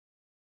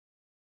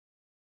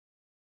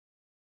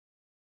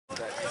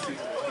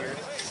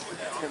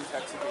Tim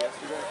texted me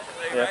yesterday.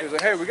 Yeah. He was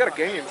like, hey, we got a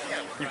game.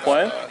 You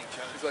playing?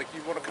 He's like,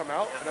 you want to come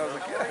out? And I was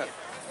like, yeah.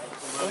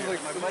 I was like,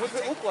 what does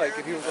it look like?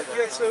 And he was like,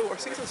 yeah, so our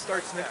season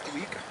starts next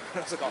week.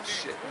 And I was like, oh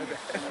shit, my bad.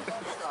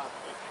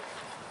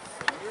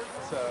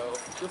 So,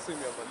 you'll see me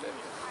on Monday.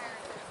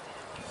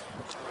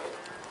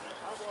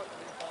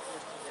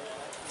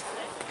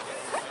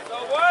 I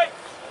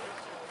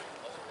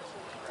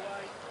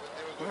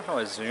wonder how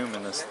I zoom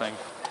in this thing.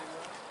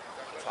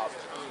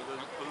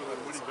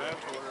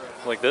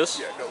 Like this?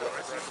 Yeah, go with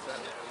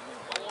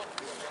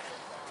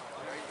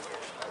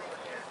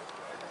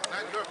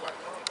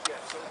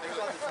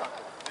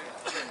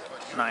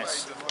it.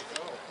 Nice.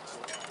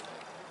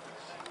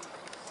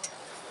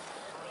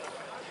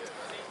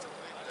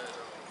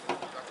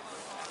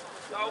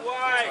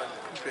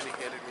 Benny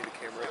handed me the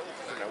camera,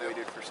 and I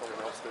waited for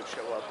someone else to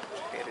show up.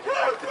 Handed it to so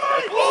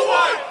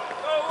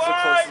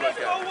close as I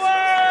got.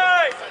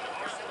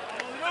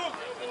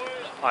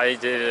 I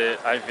did it.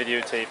 I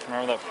videotaped.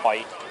 Remember that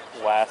fight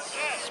last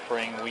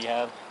spring we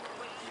had?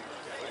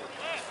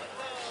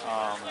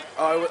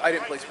 Oh, I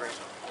didn't play spring.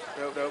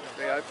 No,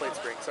 yeah, I played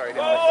spring. Sorry, I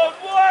didn't play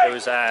spring. It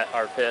was at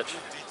our pitch.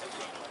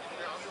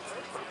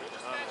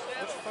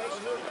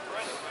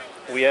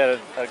 We had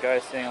a guy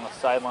sitting on the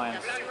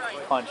sidelines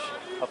punch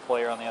a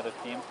player on the other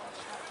team.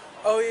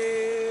 Oh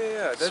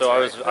yeah. That's so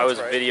right. I was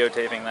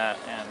videotaping that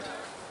and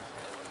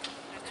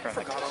turn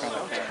the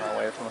camera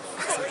away from it.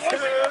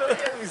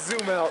 Let me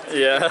zoom out.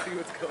 Yeah. See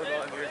what's going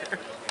on here.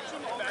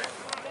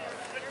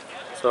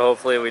 So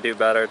hopefully we do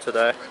better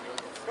today.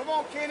 Come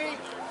on, Kenny.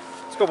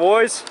 Let's go,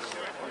 boys.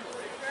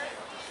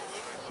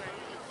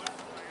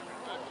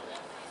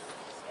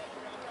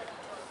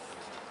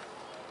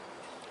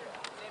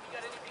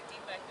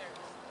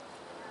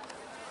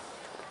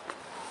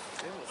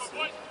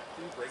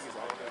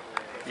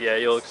 Yeah,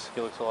 he looks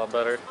a lot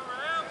better.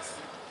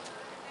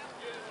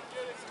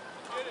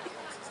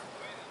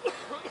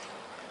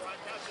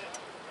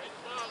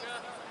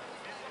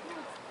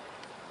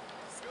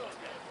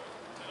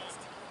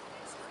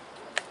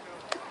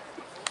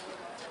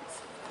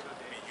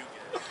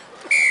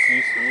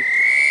 You see?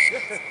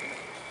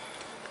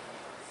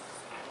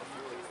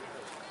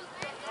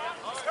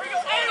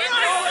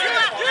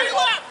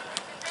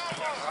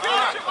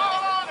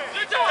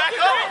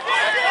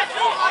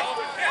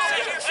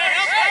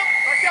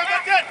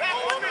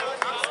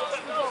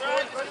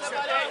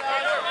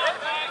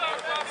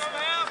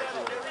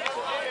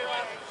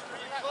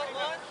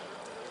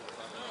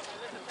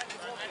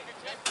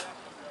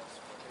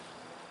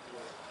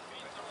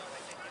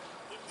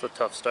 It's a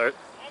tough start.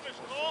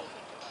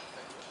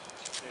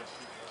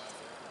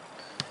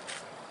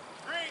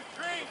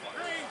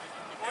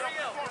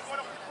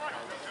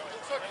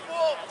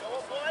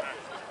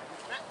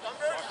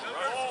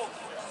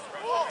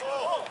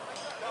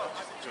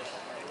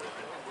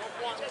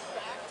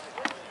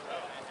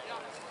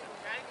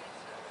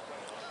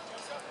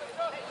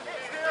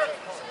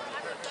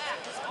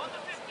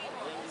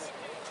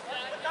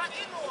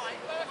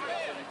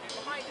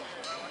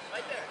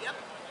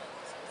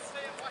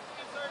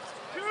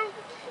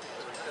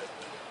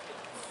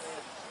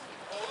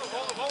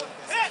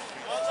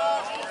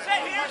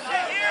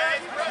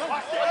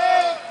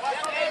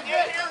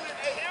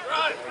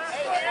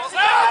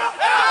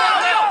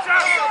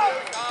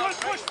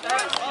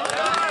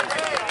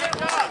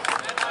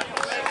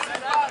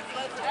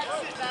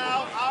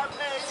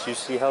 Did you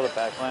see how the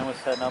back line was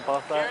setting up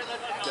off that?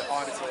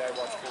 Honestly, I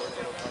watched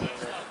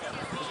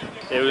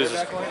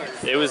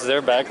It was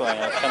their back line.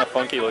 It was kind of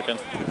funky looking.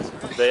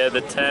 They had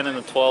the 10 and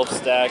the 12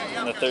 stacked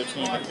and the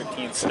 13 and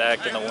 15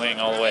 stacked in the wing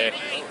all the way.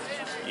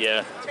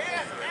 Yeah.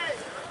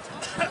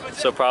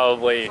 So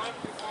probably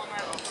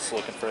just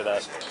looking for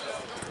that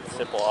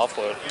simple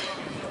offload.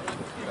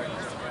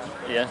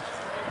 Yeah.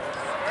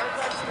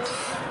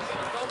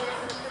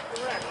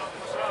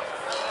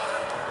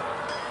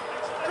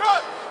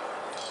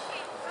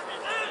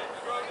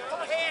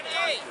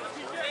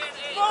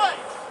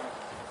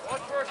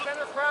 Watch for a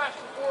center crash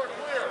before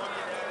clear.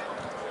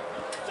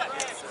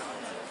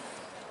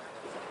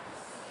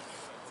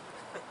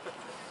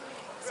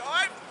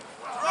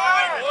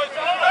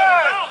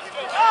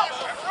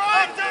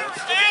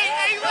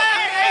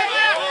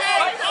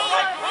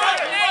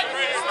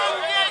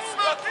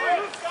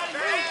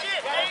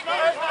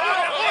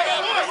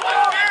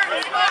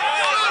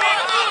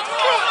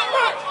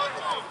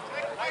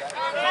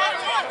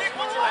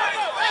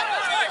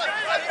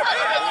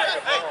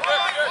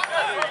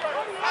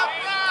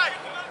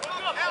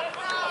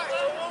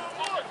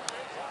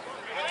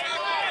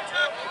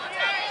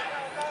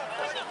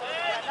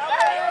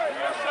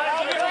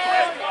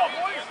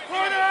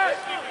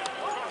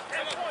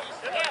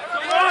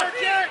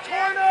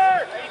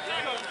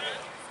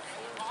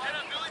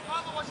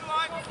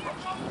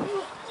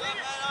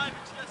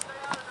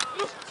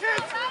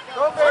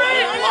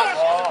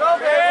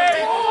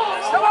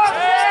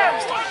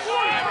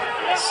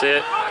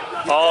 Sit.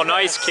 Oh,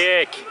 nice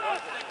kick.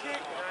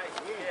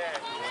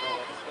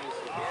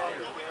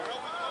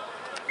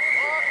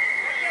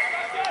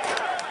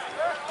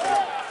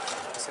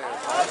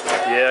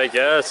 Yeah, I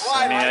guess.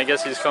 I mean, I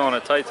guess he's calling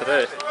it tight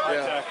today.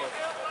 Yeah.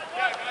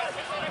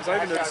 Because I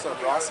even noticed on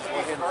Ross's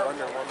one hand was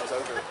under and one was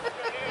over.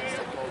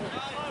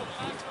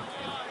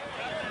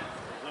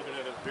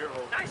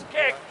 Nice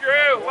kick,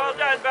 Drew. Well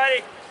done,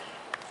 buddy.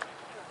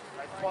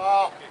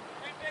 Wow.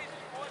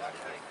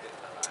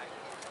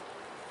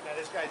 Now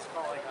this guy's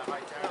calling a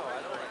high tackle.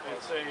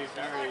 It's a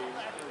very...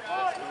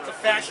 It's a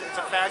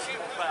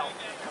fashionable foul.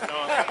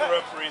 No, the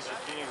referees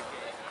are being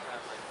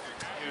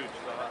huge.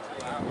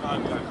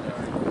 Contact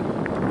there.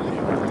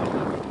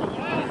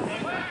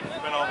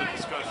 Been all the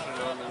discussion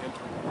on the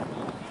internet.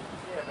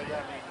 Yeah, but I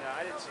mean,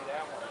 I didn't see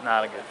that one.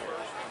 Not a good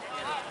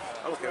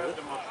one. Okay.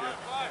 Them up here.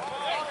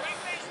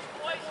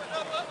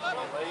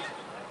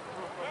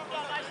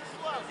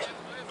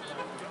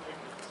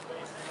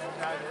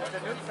 The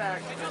new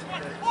fact is that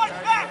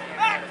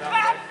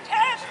Back,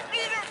 10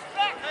 meters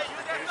back.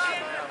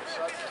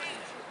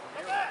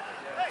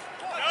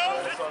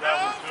 So that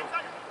was good.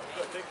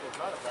 I think it's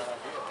not a bad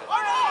idea.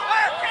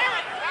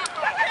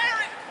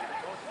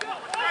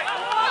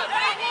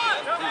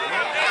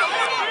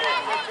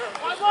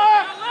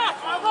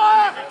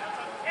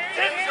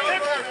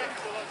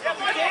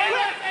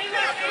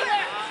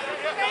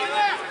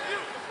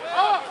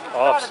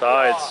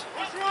 Offsides.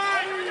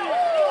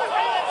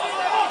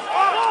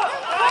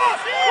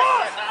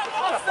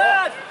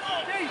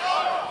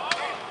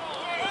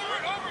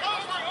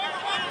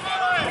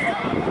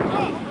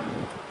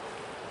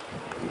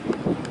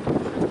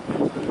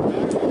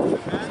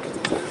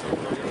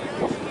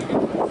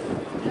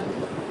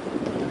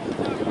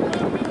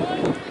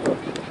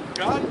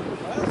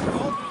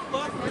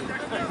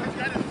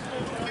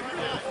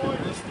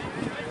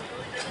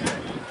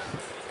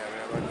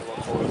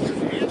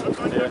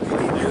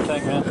 Your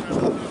thing, man.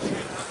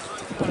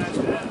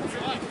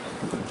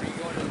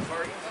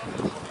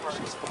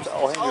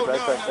 I'll hang your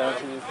backpack down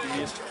to you if you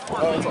need.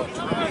 Oh, it's all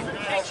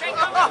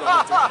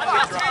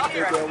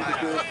Hey, bro, we did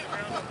good.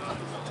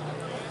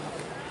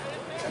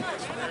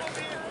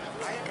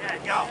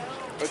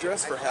 I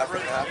dressed for half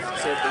and half,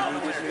 so if they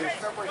needed me,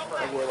 I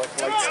wore like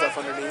light stuff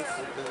underneath,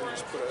 and then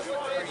just put a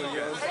hoodie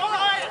on.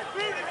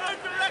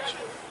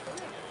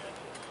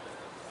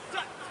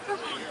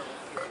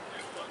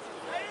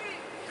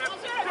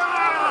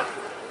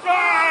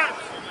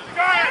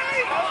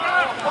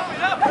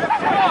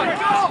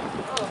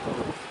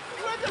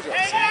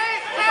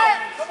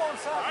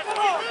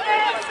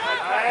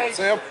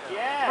 Sam,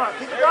 Yeah,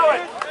 keep it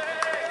going.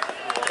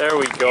 There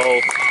we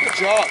go. good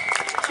job.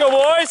 Let's go,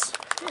 boys.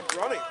 Good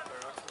running.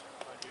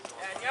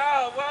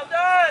 Daniel, well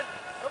done.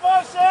 Come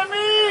on,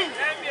 Sammy.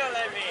 Samuel,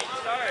 I mean.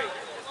 Sorry.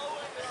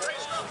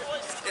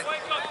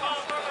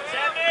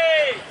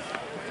 Sammy!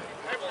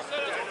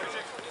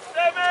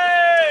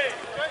 Sammy!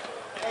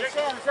 Hey,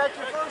 Sam, is that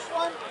your first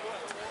one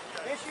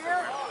this year?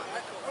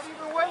 What have you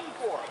been waiting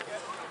for?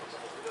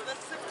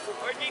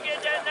 Where'd you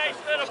get that nice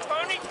little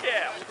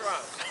ponytail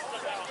from?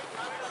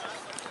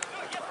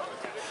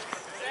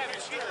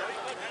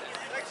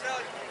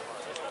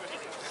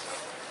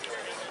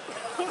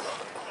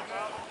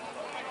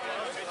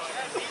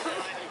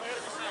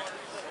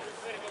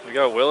 We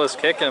got Willis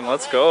kicking.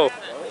 Let's go.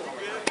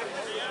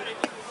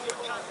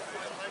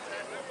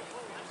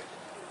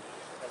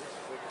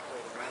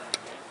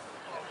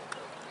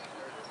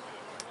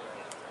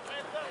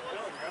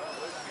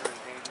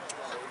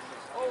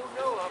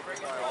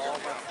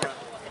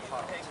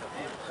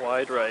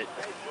 Wide right.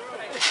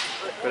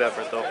 Good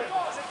effort, though.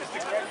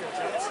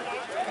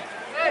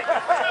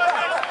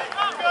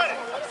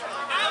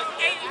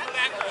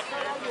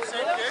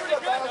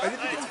 I didn't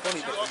think it's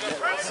funny, but the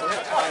net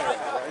slant higher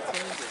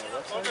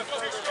on the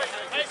right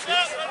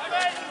side than the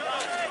left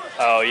side.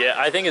 Oh yeah,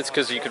 I think it's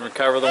because you can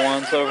recover the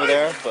ones over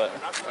there, but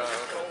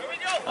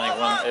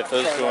I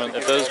think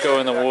if those go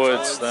in the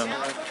woods, then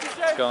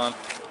it's gone.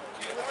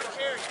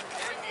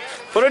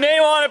 Put a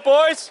name on it,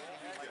 boys.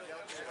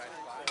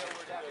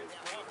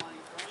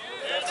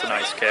 It's a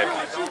nice kick.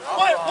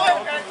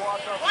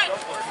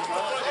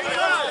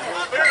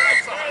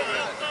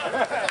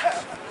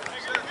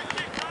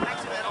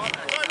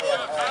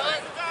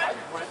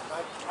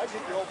 I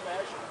think the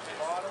old-fashioned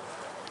bottom.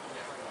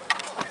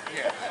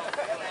 Yeah.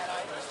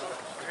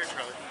 Here,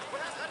 Charlie.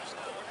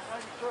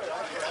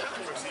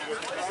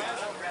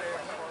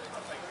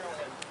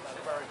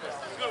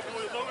 Go,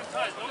 boys. Low and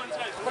tight. Low and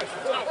tight.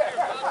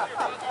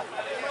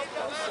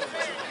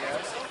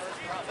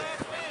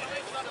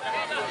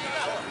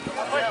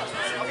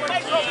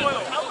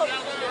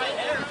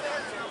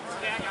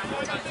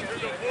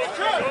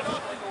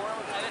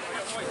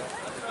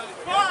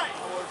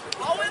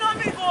 All in on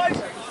me, boys.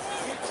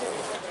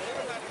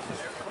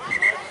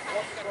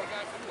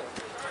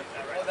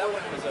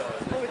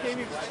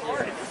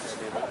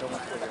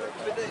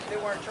 They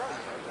weren't trying.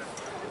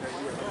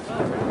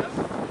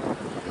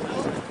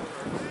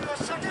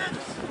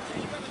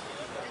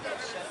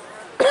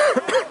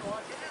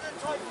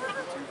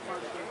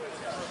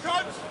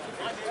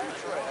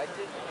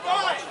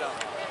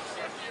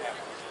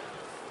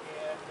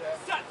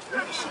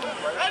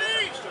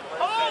 Ready?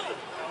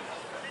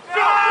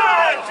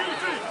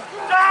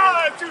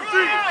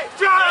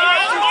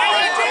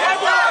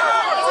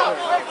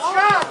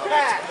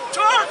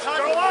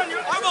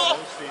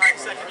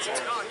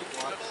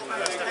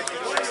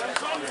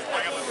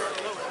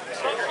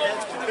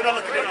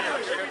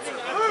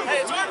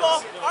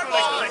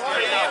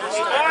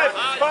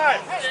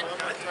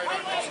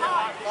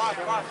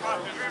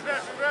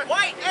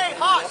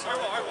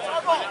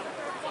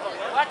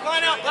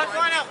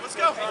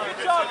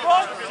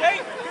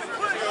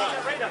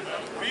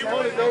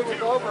 Only day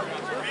was over.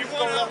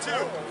 B1L2.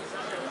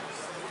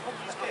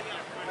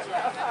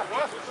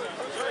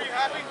 Are you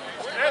happy?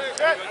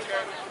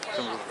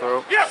 Comes with the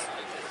throw. Yes!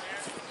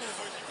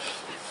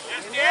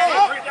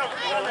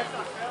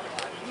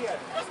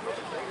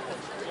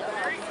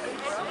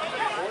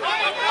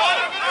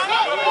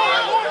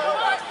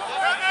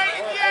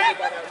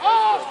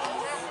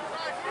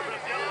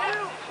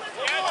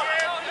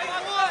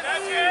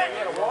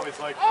 Always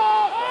like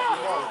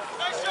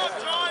nice shot,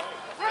 John!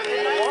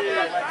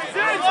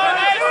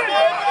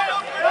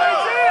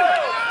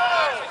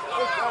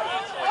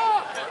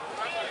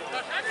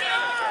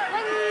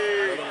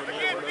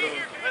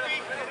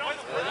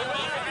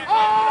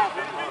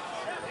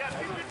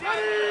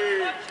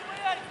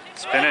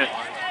 Spin it.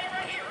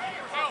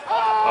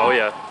 Oh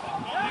yeah.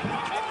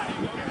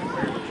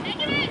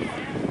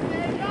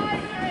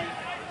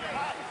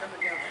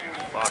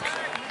 Fuck.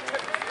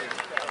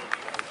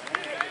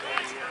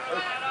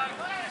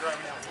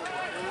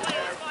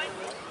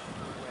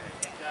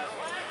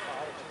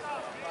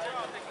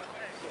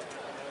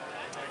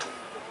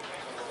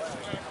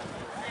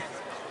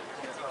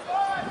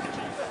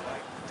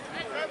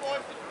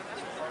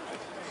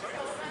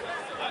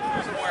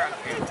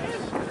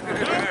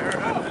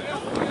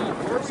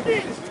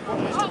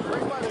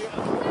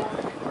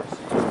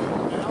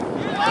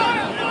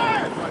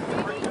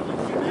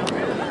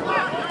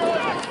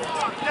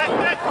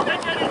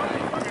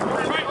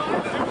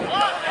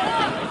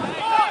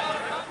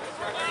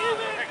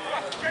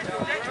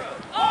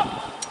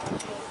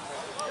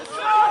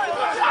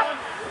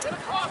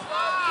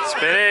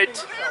 Spin it.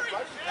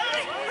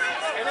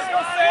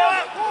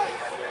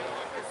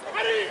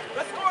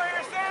 Let's score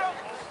here, Sam!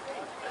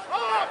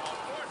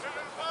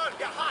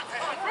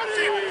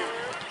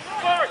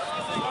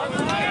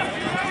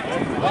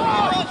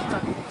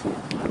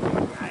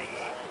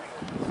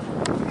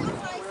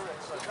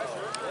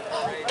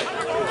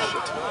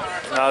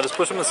 No, just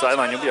push him to the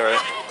sideline. You'll be all right.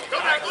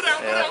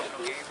 Yeah.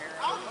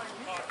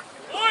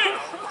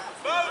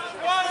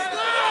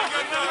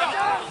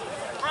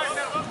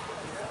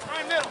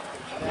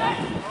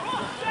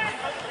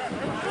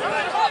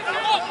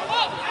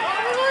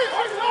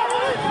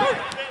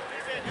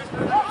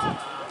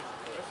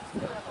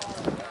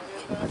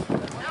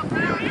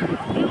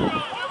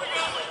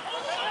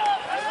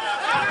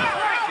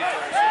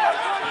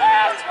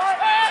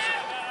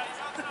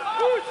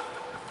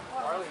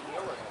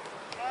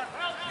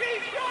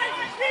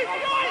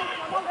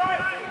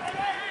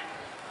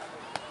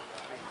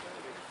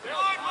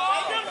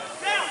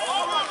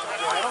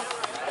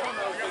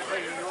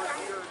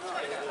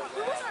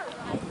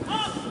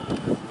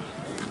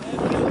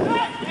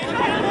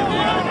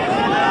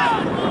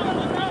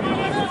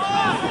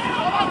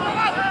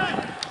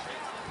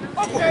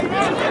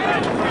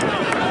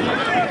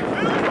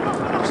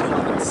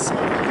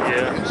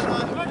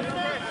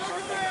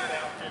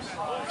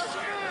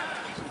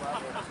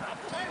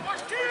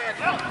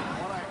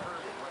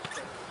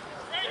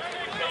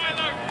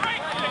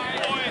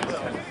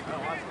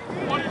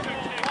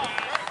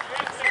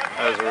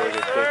 That was a really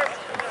good pick.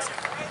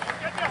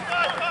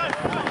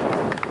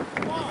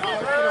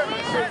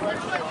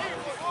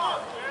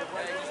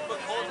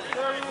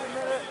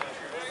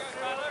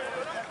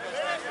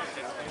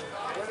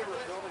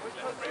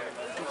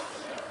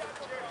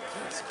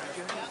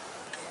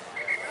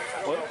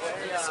 What?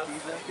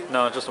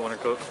 No, just a winter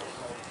coat.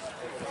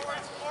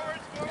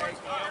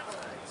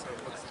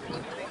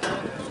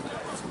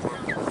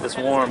 It's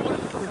warm.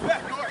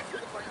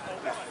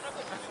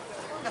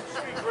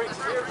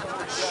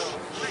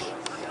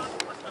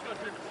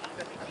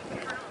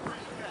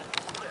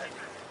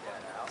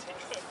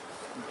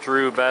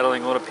 Drew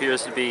battling what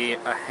appears to be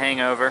a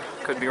hangover.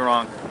 Could be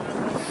wrong.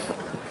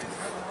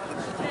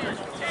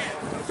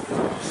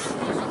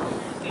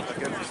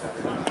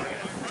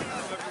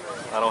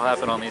 That'll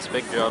happen on these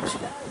big jobs.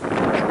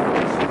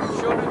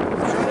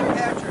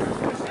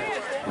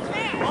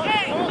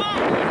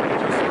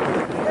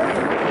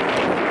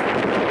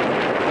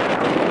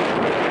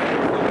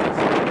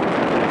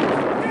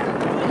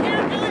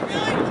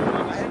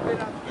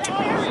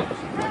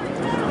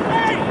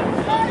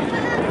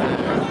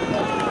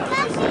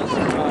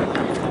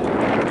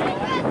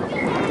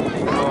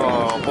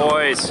 Oh,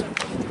 boys.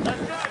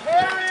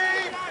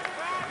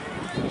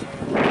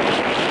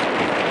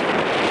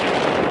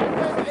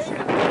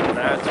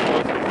 That's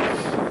what.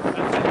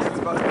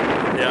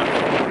 Yeah.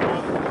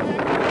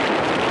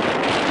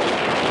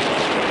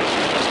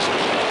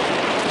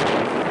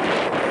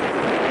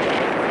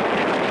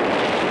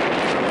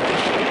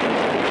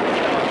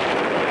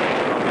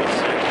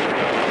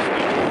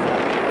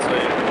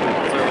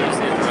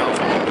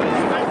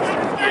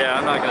 Yeah,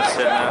 I'm not gonna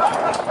sit now.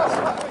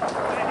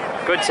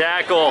 Good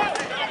tackle.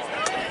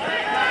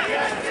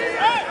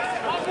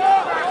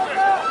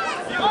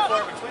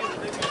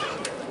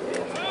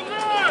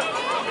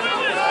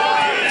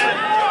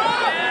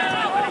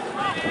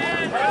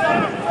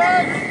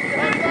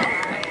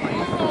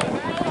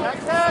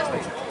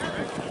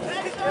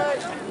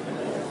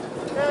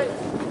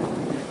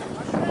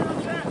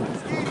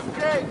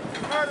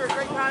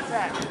 Great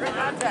contact. Great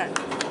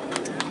contact.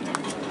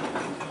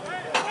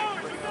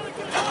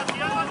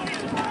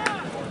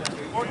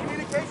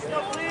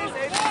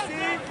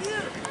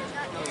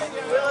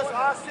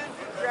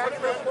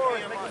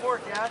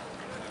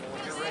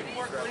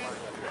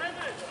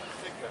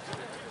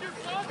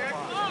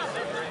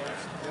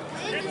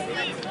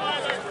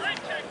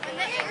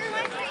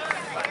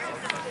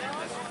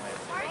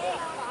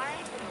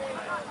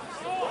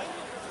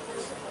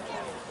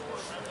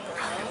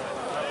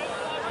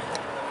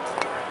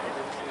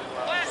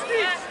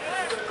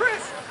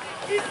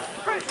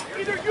 Chris,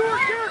 either you or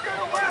Derek are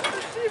the last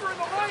receiver in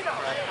the lineup.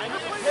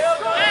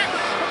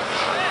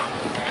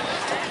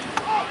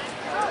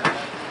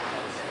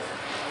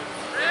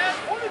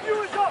 One of you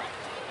is up.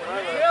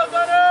 Tail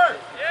gunner.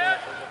 Yeah.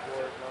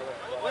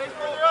 Way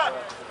further up.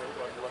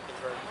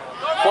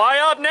 Fly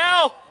up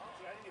now.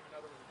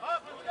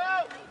 Up, let's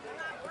go.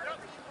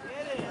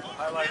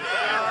 Highlight it.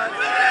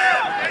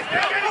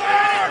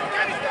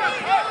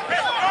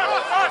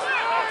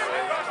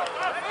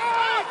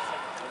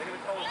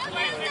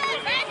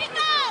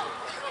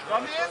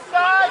 From the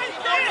inside.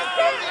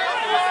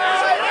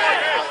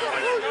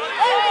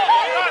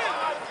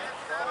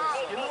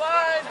 Get the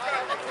line.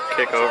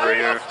 Kick over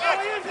here.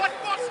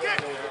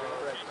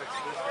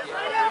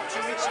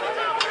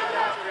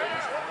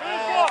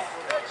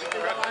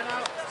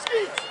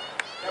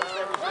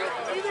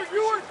 Either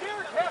you or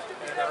Derek have to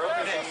be there.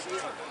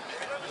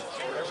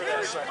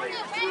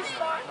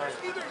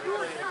 Either you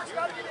or Derek's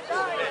got to be the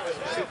guy.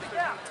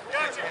 Yeah.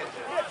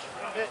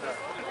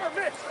 Or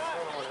Mitch.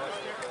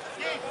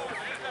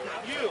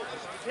 You,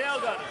 tail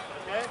gunner,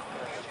 okay?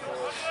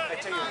 I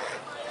tell you what,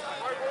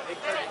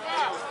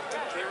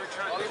 they were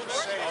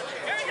saying,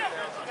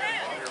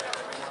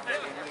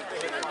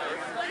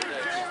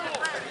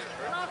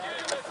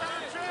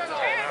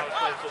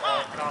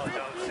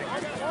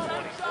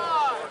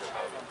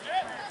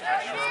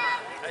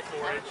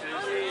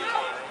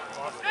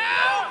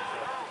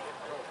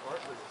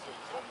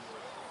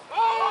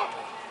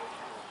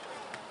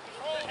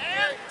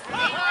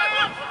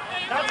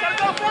 That's gotta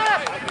go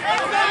fast!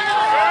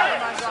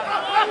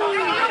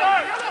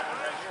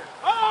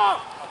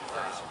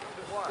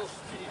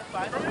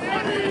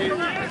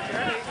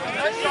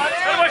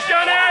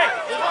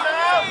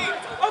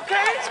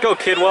 Okay. Let's go,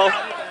 Kidwell.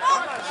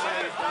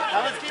 Now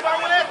let's keep on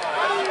with it.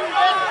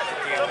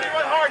 Somebody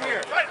run hard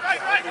here. Right.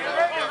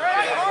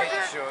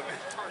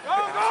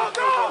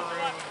 Go.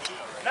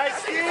 Nice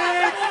ski.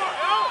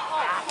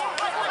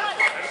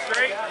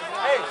 straight.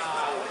 Hey.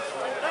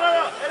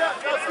 No.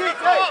 No, ski.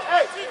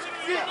 Hey.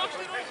 Ski.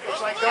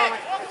 It's like going.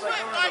 Hey,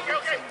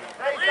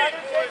 he's not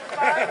going to change the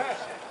back.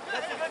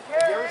 That's a good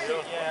carry.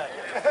 Yeah.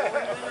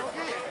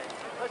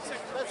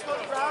 Let's go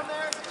to ground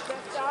there.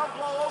 Step down,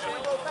 blow over,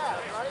 and go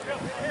fast, right?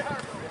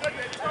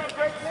 That's a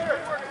great carry.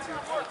 That's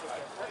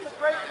a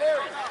great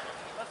carry.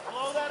 Let's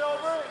blow that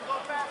over and go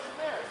fast from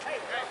there.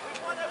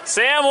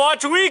 Sam,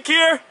 watch weak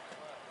here.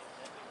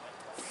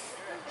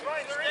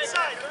 Right, they're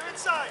inside.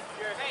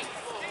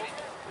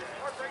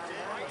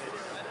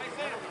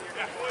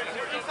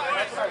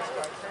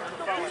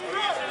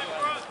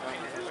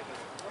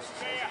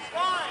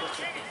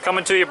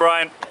 Coming to you,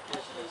 Brian.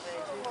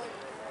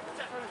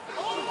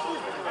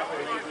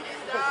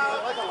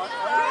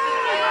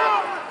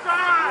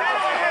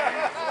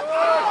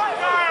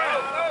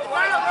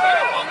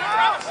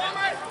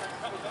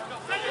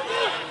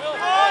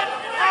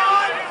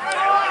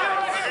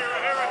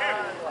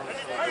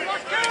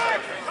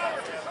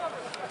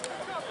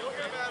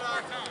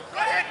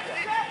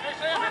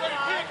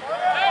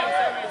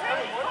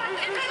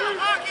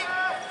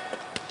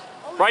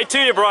 Right to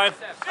you, Brian.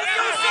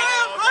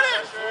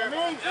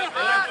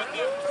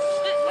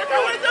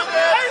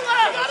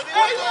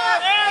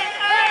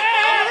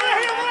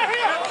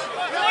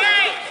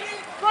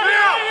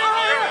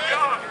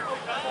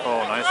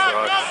 Oh, nice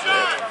rock.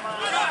 Shit.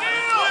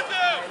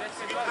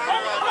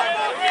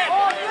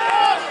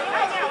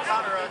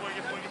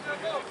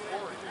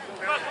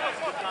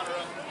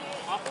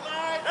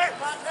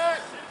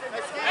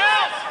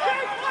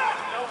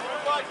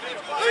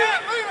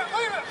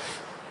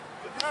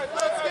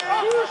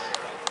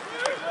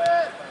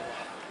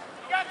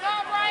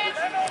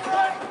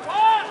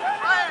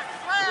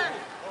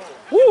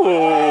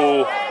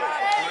 Woo!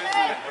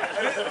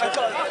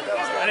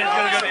 I didn't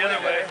gonna go the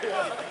other way.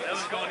 That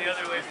was going the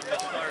other way from the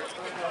start.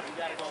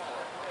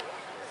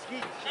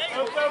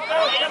 Go.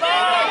 Come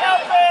on,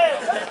 help it!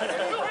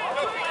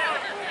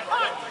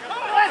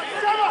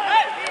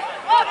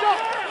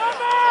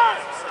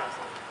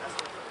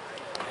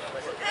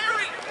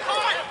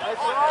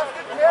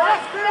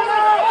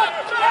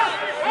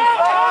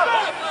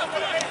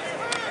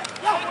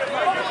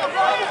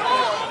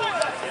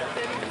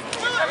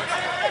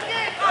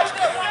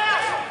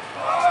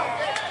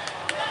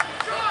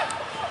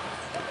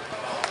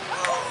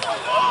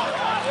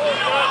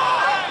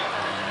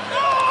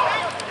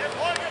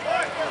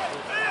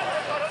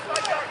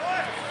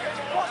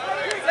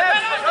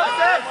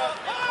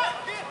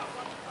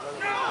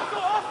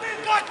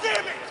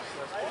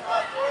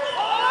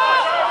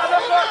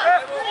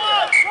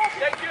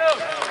 Thank you.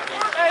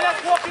 Hey,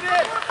 let's walk it in.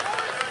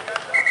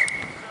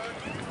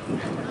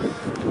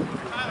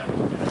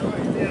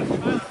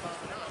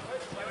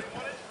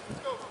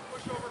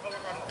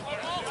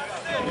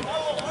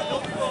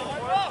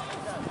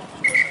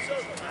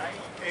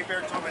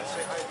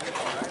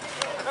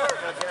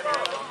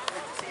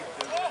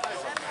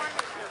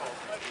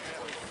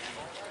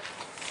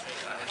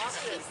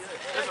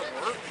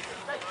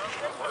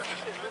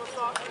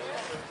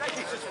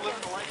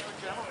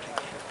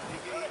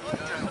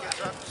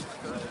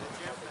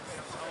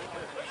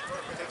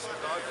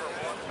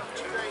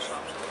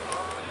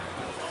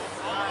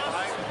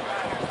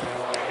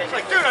 It's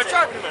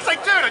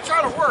like, dude, I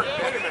try to work.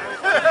 Wait a minute.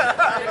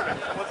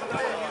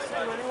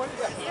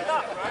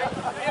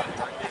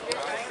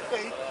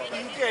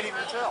 You can't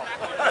even tell.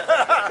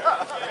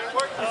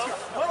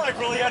 Well, I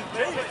really hadn't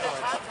paid it.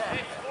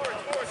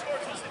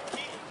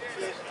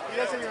 He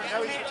doesn't even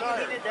know he's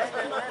retired.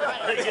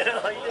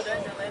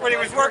 When he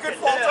was working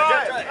full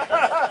time.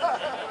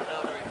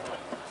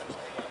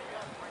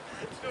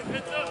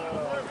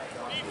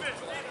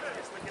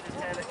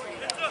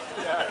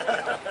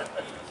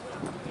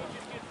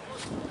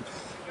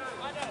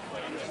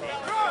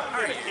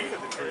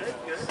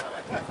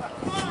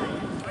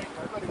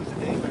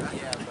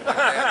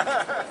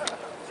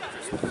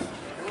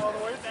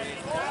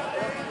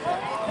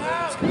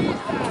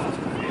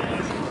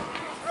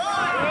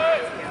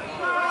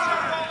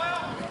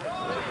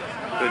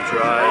 Good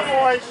drive.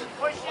 Boys.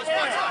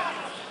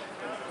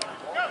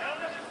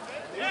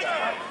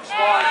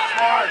 Smart.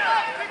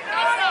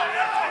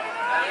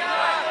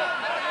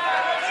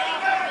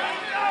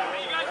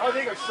 I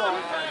think I saw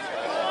it.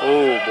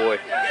 Oh boy.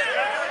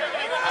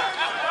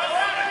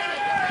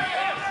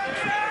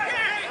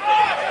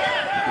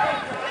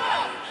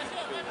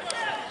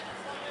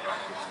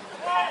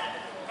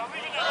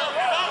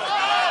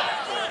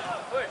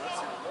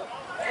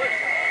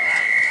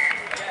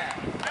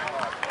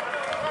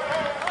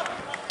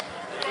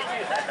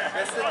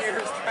 That's the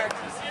nearest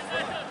practice.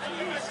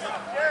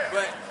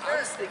 But I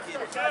was thinking,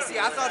 see,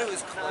 I thought it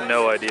was close.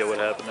 No idea what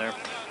happened there.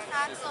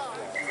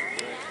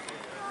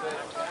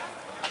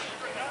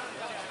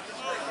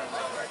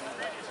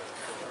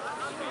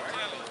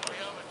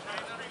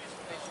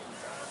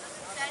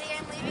 Daddy,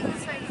 I'm leaving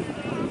this right now.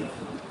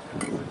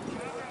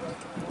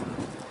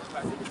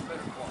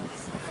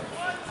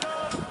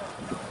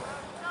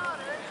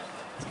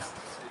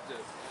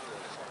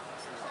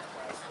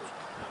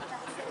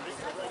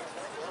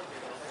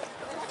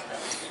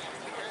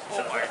 Oh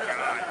my God.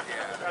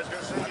 I was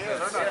going to say, yeah,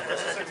 they're not in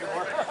business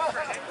anymore.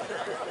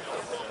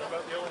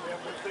 About the only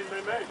damn good thing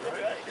they make,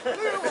 right?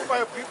 They over by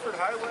a Buford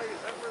Highway,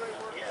 is that where they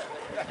work?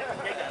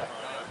 Yeah.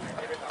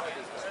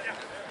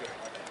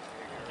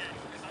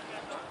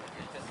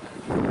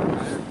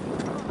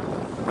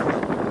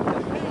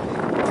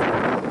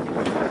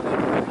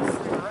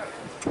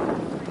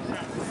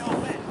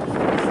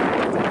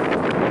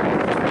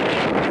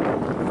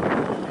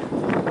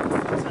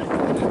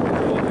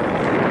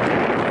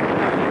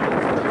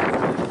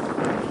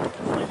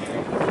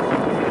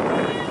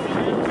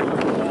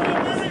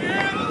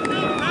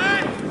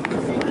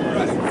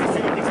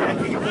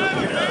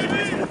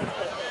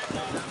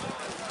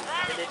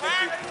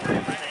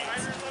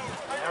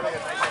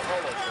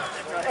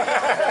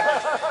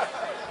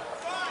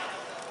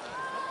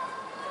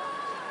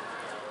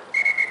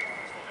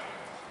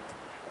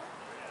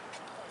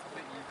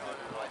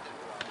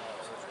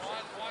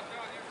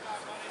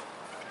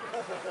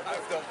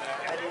 I've done that.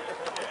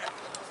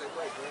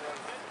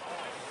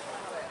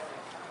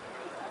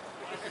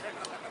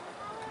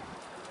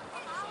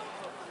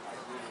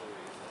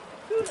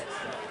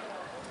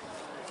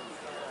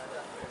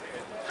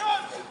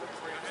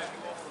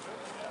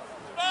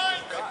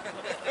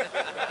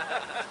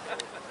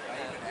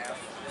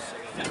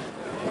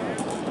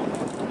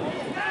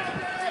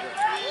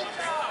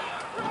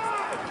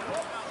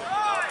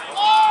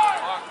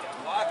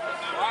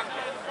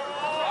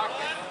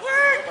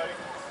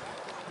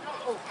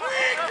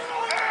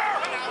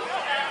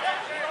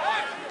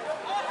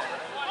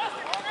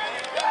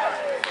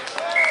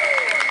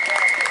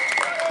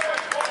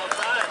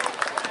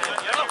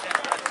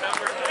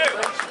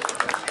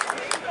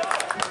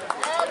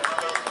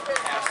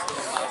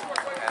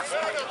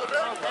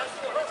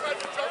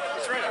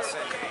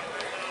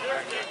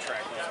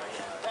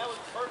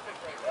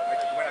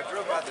 When I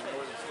drove by the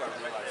northern two, I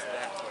realized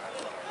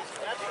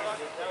that's what I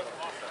thought.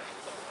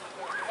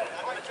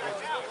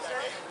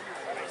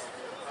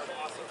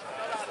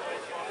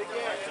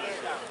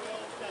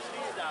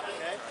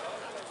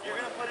 You're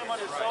going to put him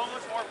under so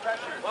much more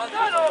pressure. Well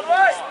done, all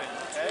right.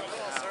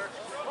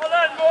 Well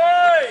done,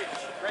 boys.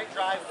 Great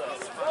drive, though.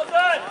 Well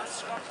done.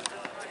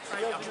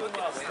 You're doing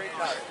well. Great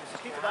drive.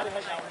 Just keep the body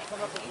head down. When you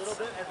come up a little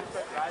bit as you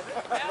start driving,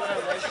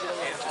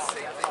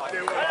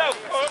 Hello,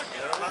 coach.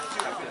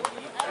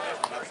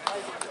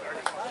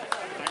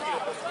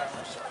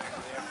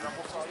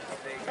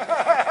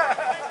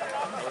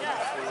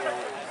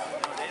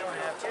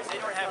 They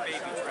don't have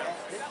baby trim.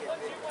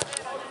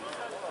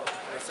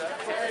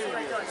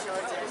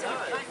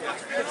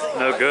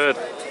 No good.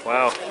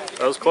 Wow.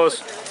 That was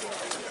close.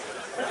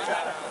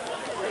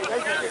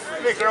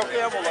 Hey, girl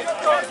Campbell, let's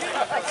go.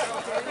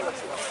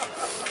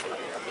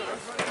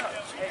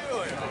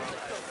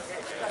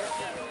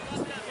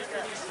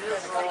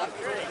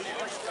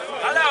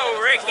 Hello,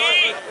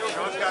 Ricky.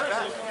 John's got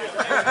that.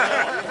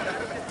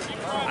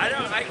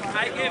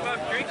 I gave up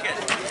drinking.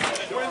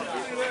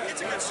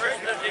 It's a good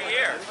first of the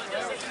year.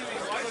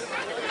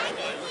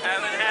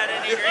 Haven't had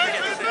any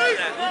drinking since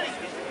then.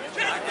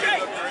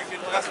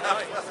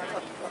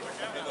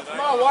 Come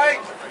on,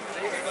 White.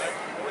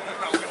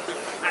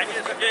 I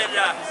just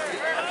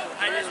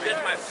I just did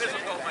my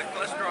physical. My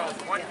cholesterol is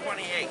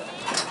 128.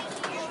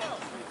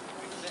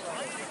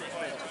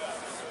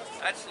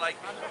 That's like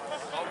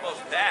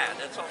almost bad.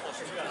 That's almost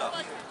too low.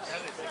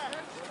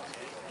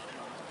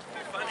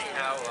 Funny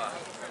how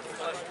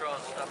cholesterol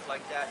and stuff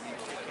like that, you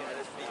think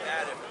it'd be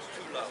bad if it's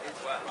too low as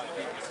well.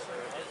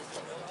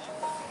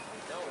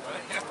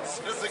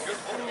 That's a good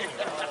point.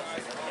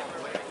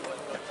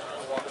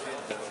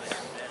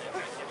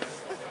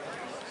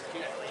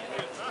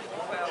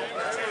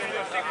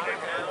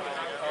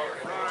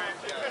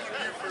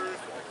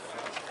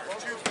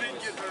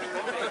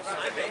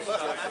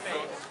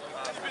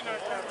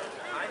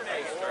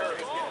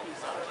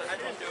 I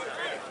didn't do it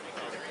really.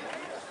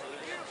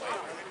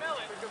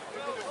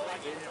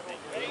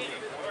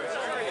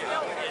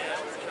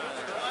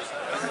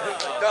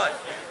 Done.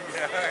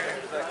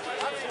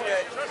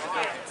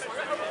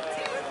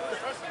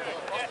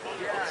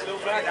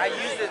 I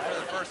used it for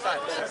the first time.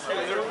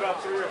 There were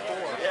about 3 or 4.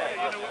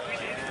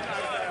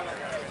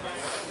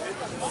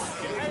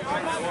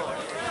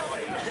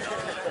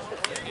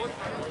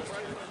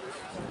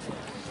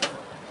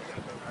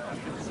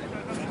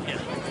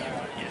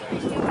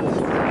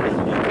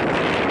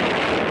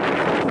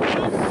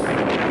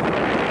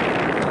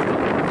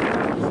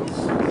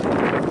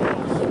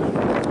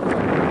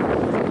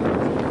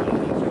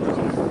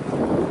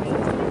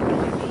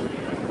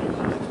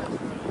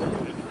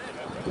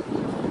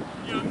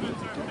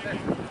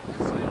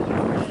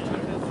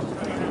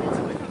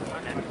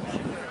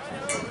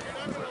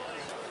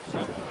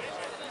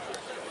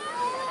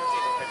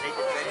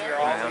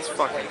 Man, let's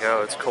fucking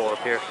go. It's cold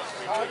up here.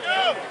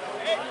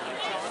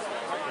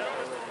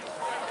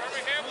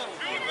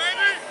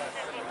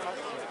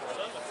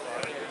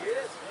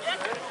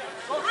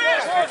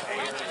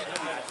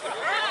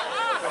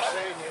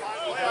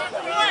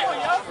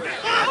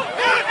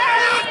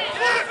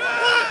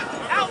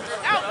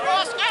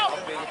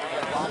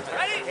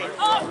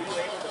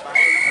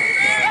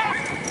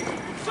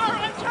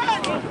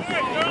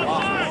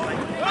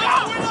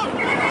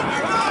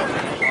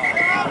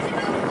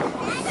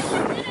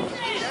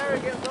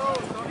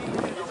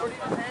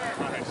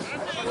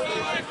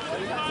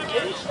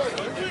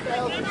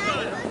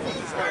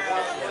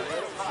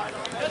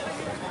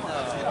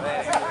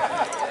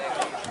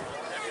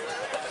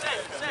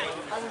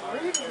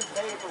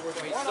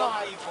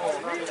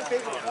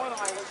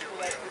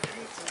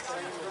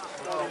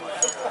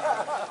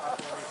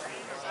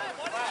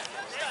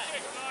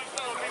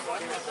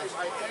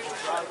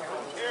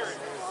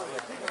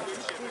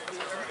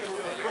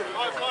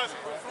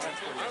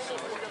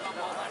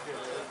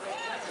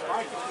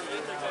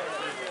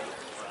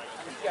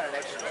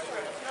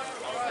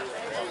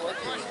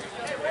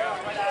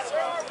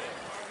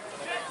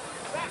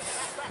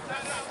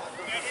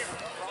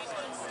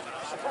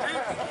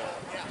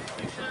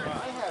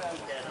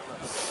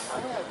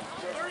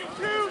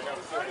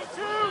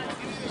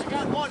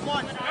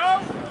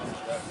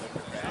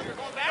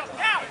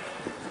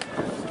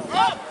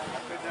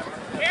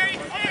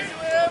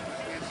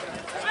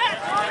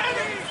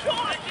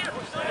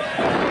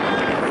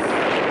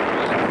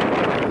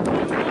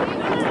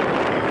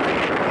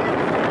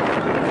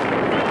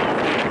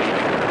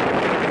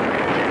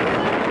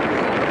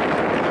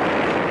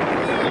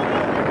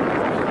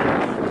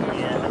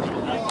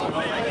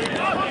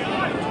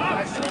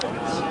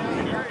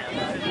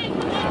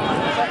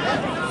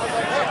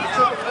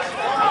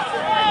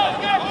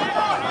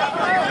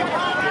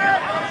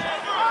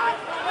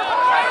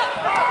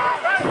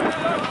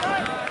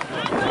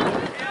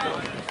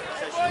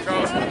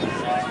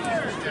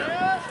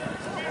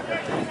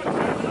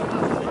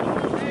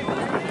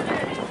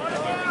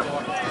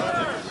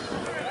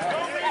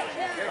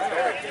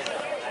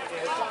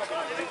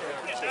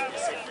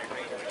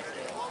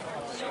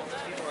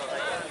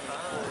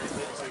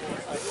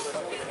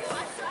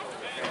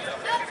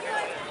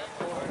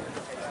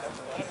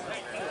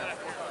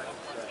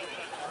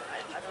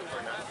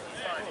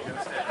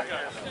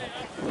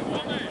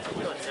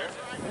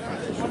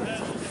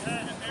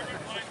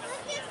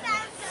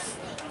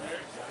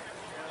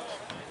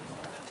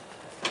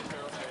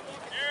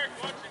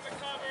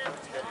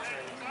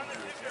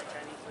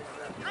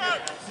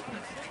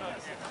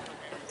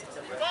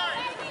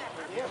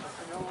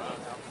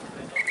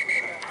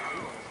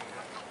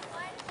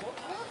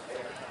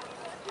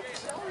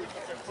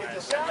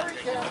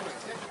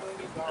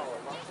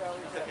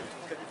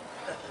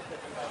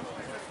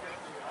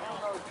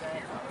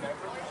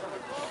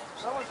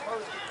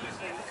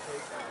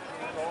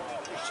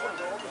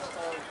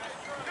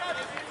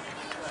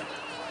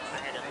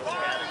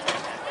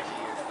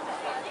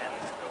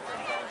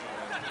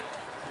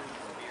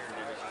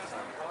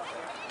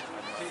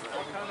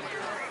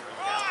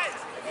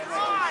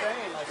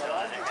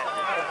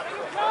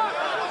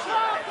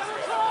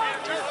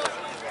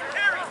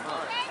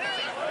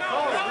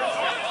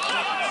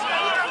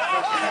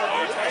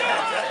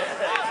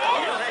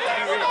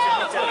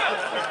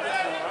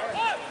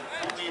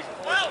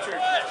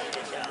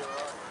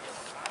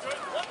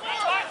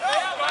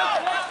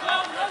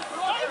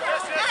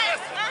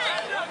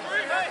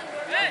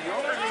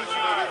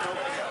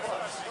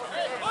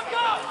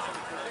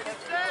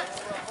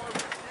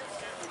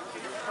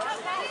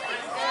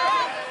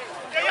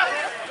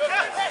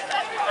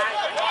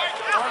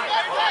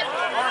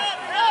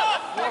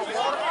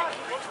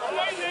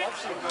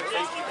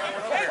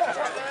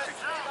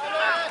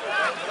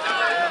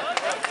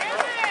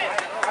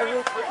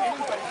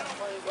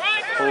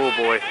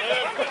 boy.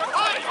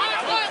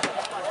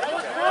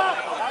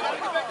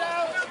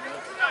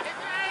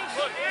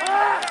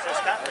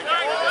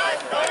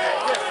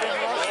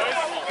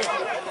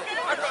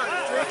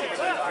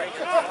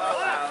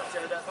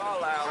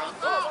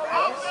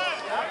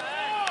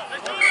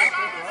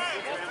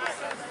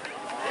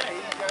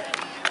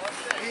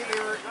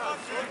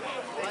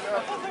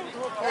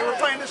 They were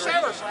playing the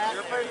Saracens. They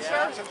were playing the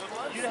Saracens.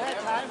 You'd have had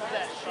time for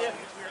that shift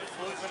if we were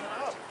losing it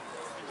up.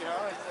 You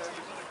know, it's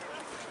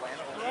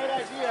the right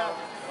idea.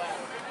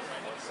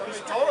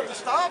 Somebody told him to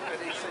stop it.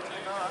 He said,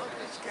 no, I don't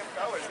just kept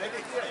going. Then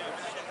he did.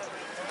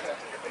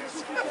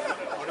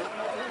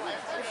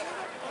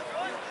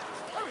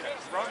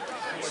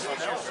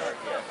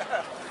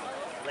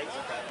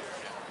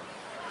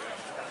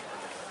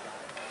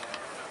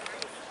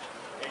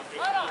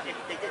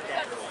 They did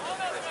that.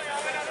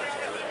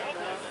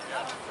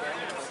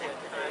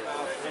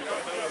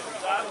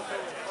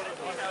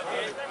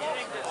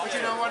 But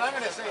you know what? I'm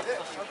going to say this.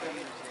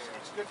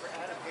 It's good for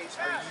Adam Hayes.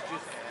 Are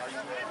you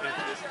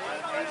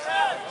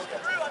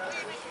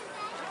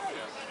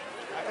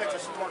I bet you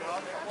support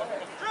on.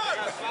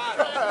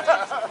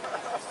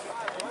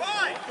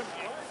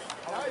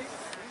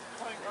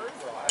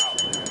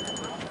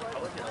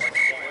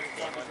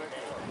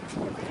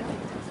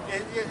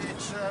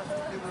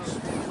 It was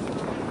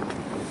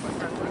my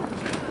friend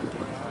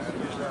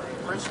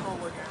Bristol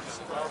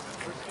against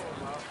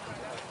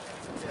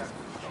yeah.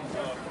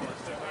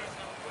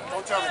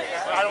 Don't tell me.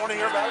 I don't want to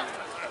hear about it.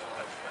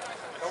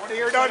 Don't want to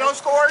hear no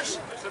scores.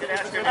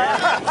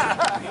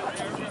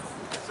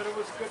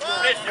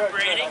 Mr.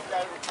 Brady.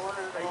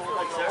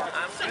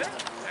 I'm good.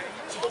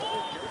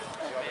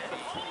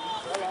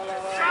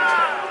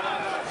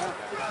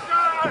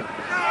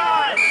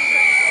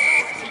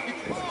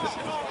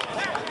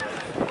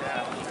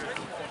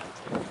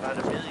 About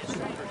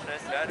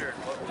 1,000,000% better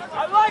than what we did. I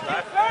like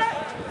it,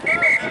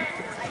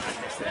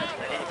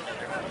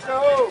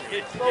 Go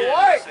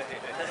White!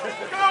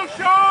 Go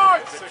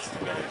Sharks!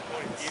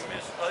 You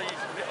missed,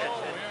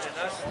 and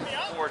us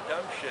poor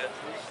dumb shit,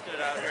 we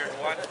stood out here and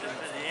watched it to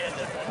the end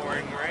in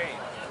pouring rain.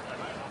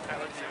 That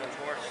was even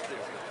more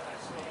stupid.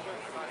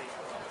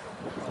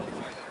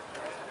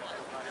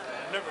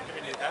 Never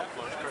given you that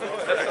much.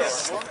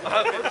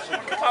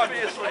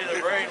 Obviously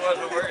the rain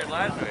wasn't working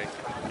last week,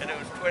 and it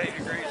was 20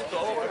 degrees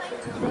colder.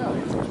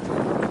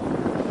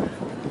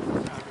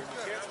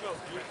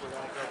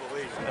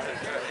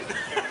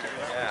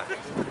 Yeah.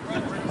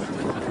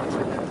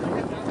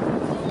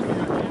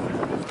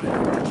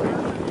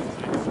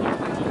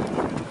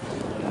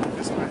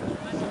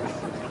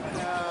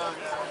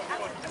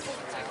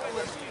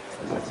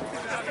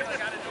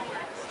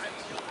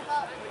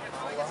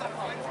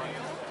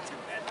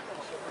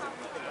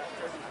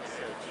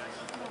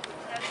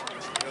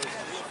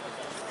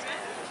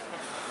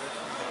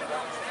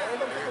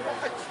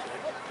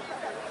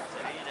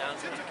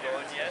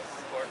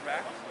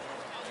 Quarterback.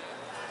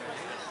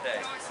 Stay.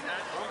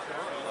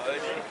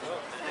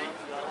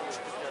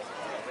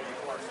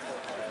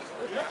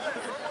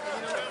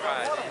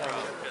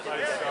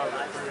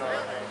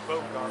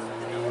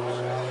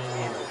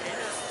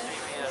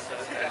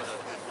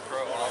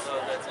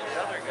 Although that's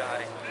another guy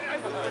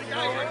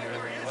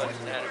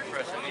wasn't that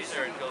impressive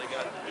either until he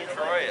got to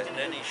Detroit, and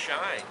then he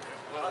shined.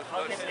 Yeah, I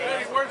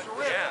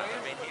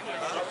mean he was.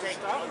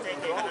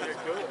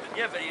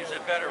 Yeah, but he was a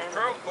better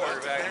pro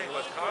quarterback than he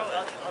was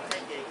college.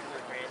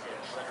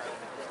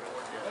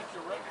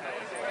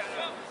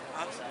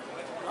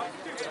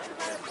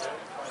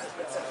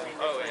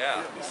 Oh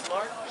yeah.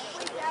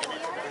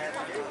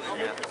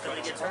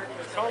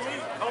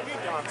 Call me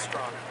Don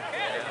Strong.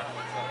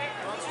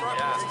 Don Strong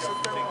makes up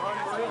there behind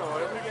Marino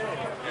every game.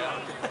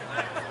 Yeah.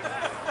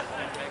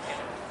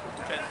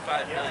 Making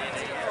 $5 million a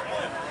year.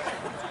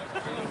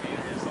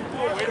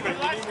 Oh, wait a minute,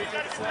 you need me to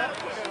take a snap?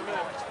 Wait a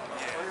minute.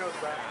 Marino's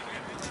back.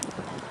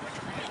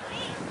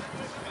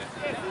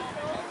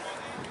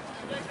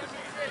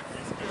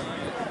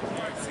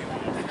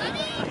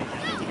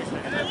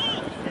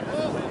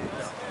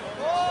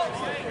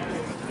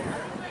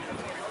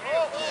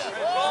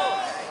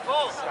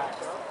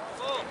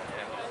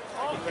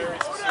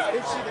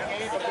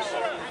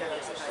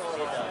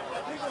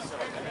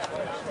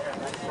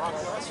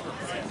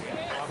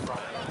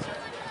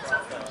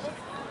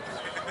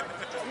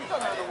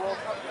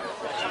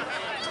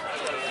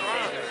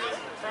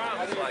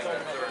 Like the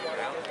third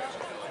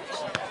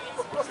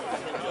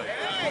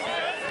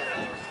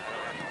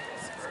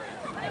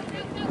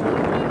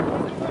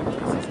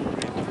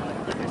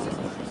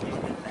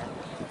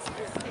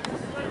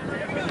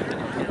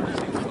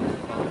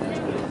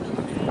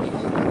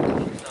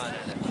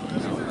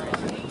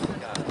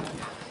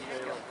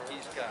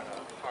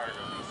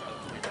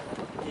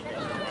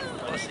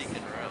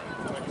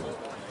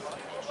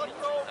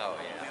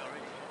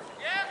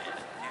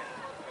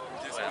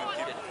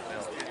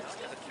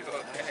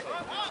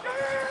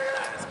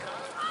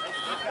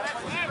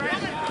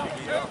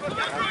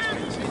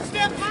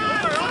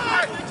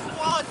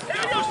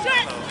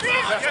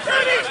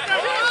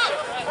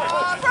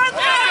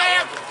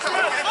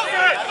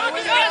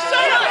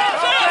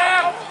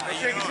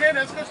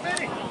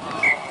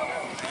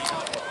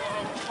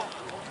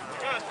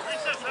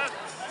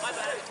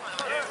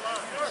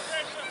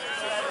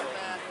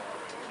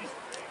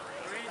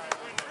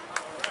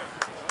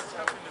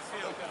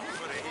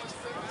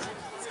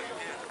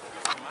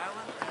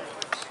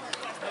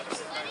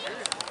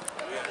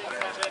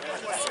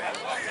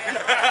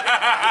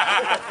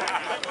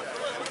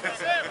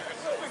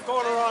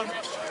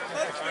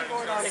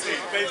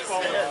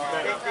Baseball. They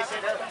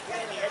said, oh,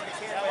 he had the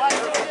can.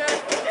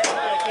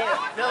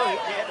 No, he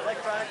had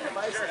electronic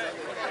devices.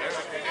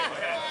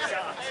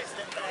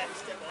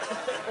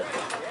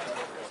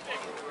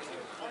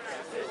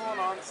 Going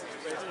on since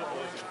baseball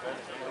was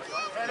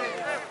invented.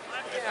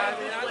 Yeah, I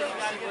mean, I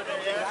don't see what the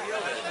big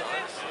deal is,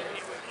 honestly.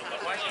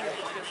 Why can't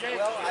you just,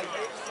 well, I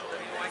get,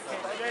 why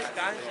can't these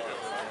guys do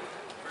it?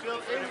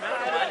 For the amount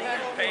of money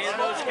you're paying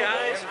those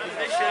guys,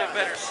 they should have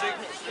better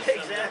signals.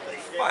 Exactly.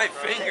 5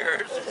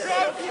 fingers.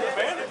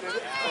 Bandit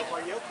did it.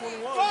 Like Yale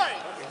 21.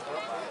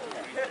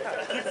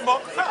 Keep them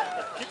up.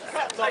 Keep the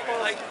cops up.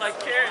 Like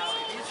Karen,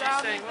 he's just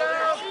saying,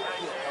 well,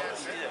 they're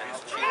cheating.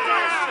 It's cheating.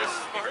 It's just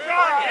smart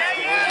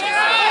marketing.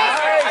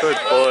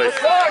 Good boys.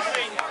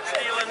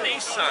 Stealing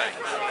these signs.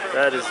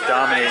 That is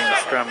dominating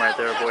the scrum right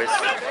there, boys.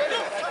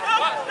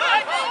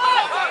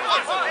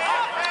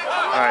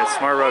 All right,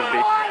 smart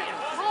rugby.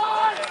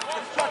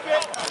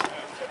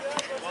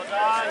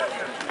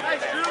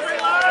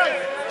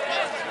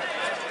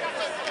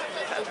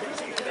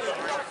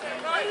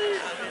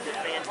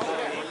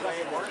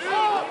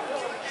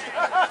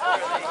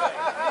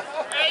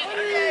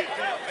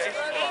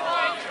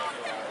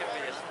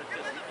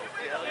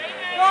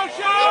 Go,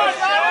 Sean!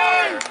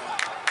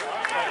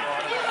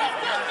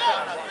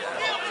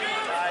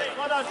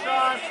 Well done,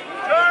 Sean.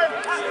 Turn!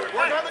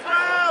 Work on the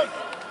ground!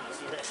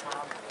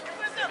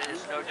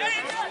 It's no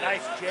different.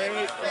 Nice,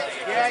 Jay.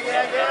 Yeah.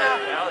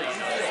 Valley's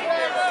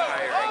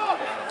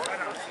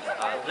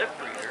hiring lip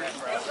readers.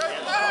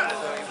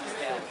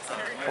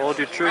 Hold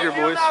your trigger,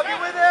 boys. Now be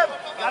with him!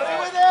 Gotta be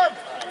with him!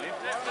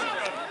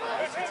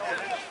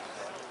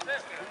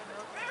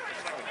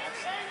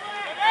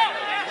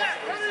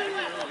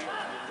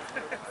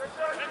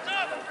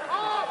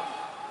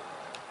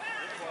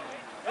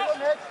 Go,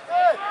 Nick.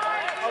 Good.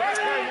 Okay,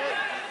 Nick.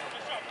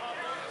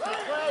 Good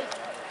play.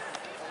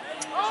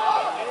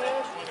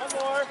 One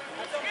more.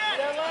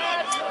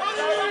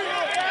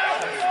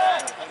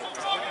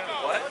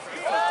 What?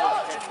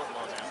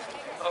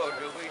 Oh,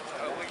 do we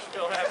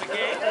still have a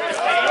game?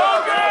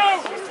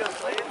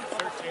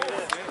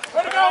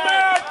 Way to go,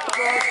 man!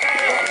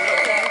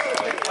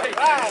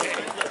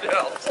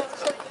 Still.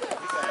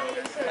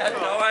 I had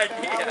no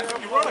idea.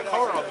 You run a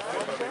car on the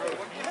field.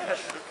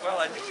 Well,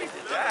 I knew we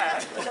did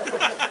that.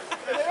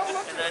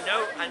 And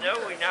I know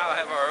we now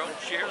have our own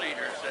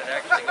cheerleaders that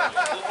actually go to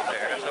school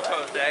there, as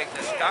opposed to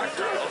Agnes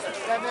Cockerell.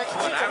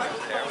 When I was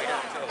there, we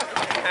had to go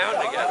pound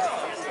together.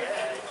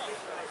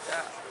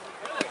 Yeah.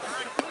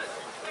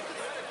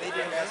 They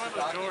didn't ask the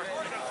doctor.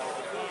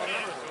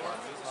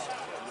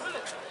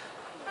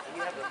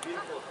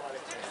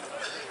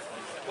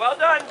 Well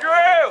done,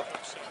 Drew!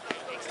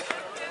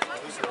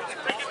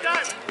 Take your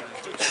time.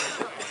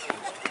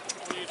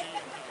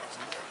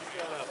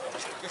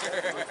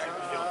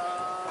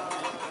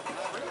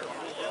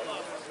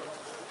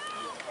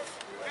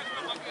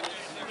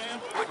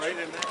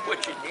 What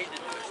you need to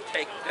do is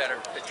take better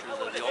pictures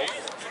of the old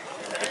ones.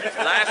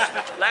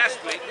 Last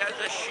week, that's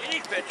a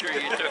shitty picture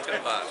you took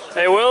of us.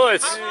 Hey,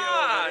 Willis. Come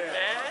on,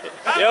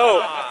 man.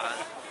 Yo. Come on.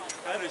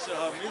 I just saw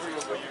how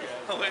miserable you guys.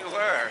 We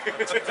were.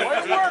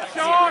 Nice work,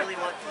 Sean! We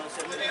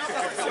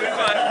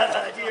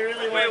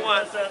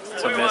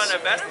want a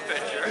better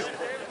picture.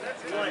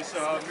 I saw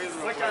how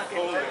miserable and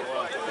cold it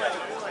was.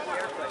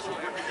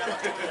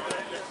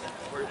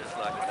 We're just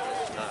lucky.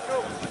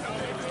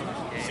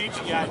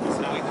 CGI does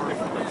not work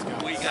for these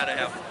guys. We gotta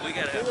have something.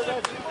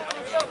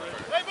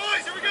 Hey,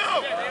 boys, here we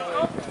go!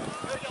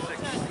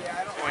 6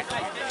 points.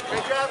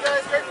 Great job,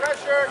 guys. Great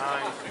pressure.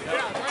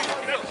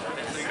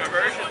 The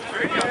conversion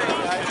 3.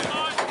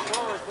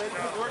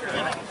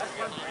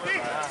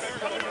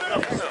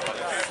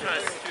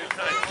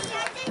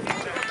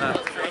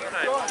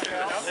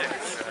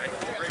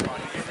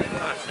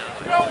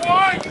 Go,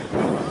 one!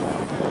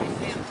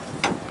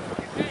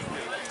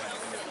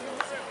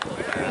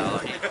 Well,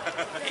 he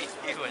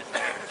was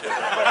there too.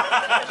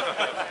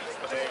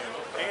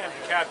 And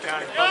the cap down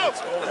in public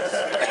schools.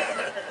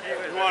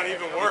 You want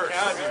even worse.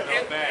 Oh,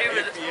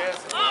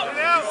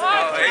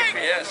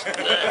 APS.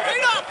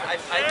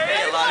 I'd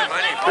pay a lot of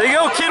money for There you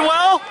go,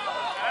 Kidwell.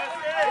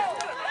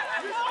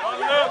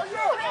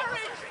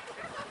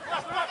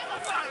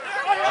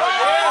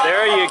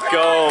 There you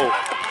go.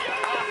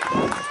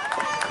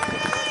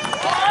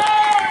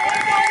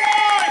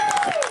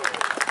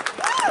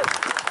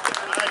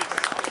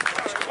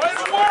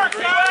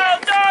 Well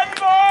done,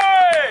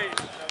 boys!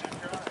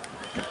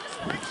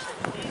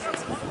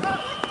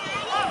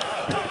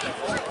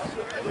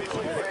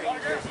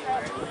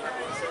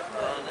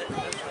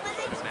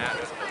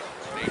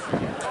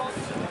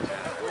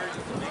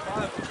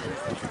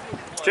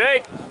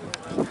 Jake.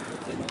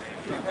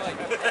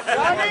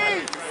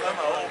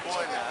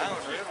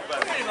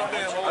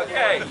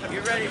 Okay, you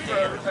ready for a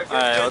good All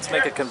right, let's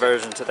make a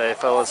conversion today,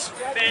 fellas.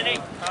 Benny?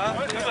 Come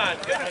on,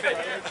 good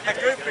picture. A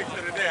good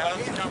picture today, huh?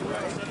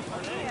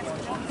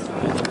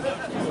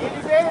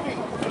 Easy, baby.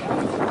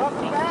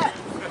 Welcome back.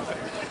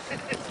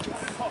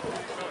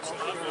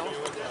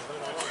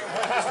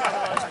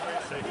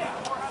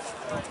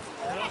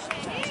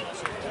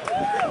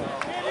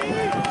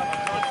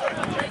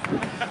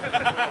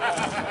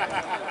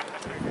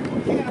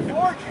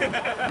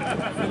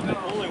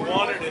 Only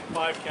wanted in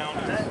 5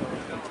 counties.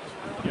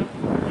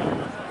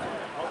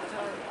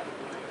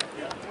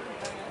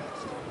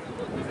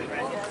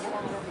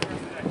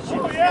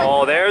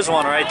 Oh, there's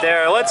one right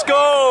there. Let's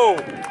go!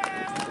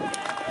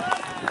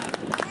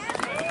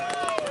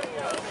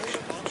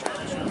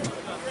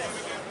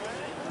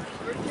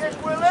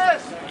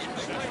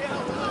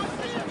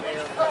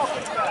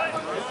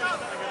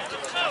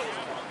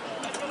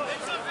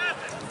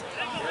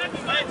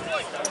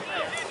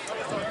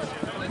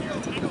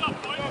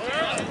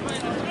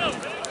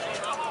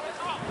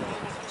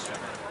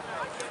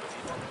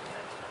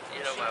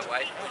 You know, my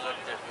wife, we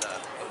looked at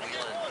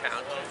Wheeling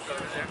townhomes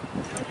over there,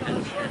 and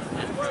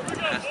from the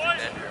master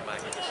bedroom, I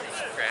could see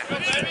the cracks.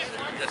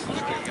 This is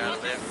where you gotta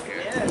live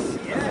here.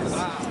 Yes.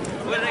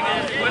 What are they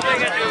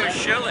gonna do with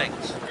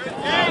shillings?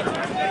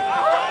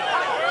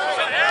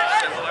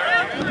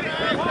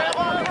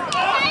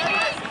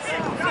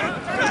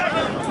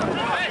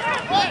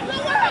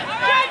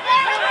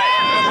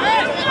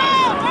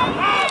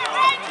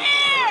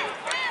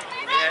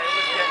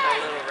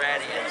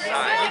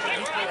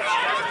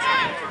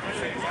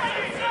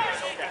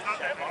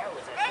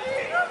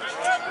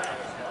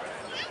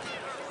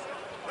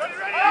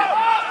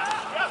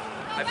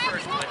 I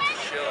first went to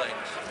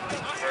Shillings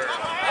for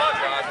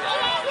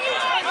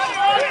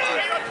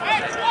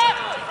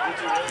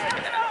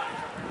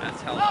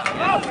that's how long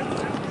ago.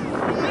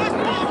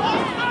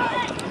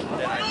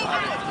 Then I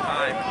thought at the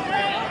time,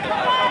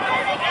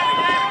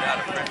 not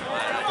a friend of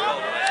mine, I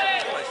told him,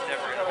 this place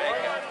never going to make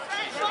it.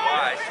 He said,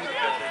 why? I said,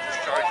 because they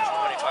just charge us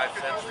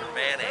 25 cents for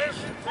mayonnaise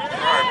for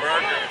our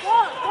burgers. You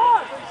know,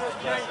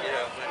 went 40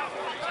 years.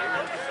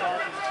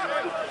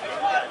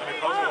 And it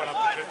probably went up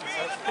to 50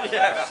 cents.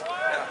 Yeah.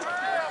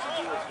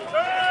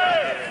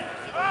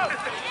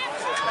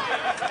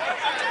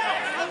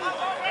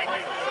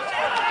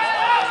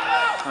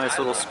 Nice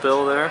little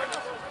spill there.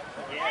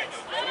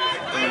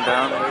 Coming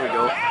down, there we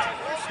go.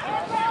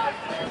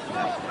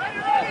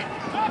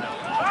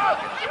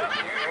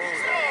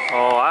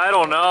 Oh, I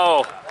don't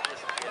know.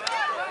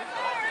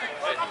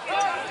 But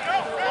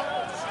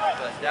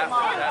that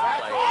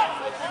place was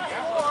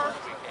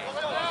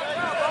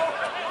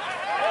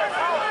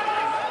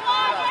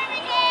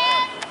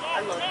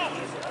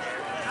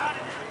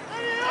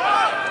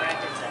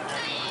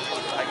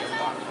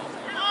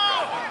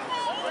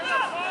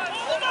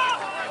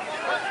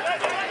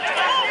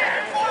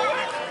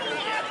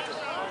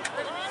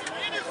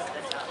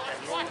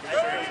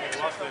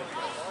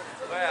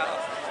well,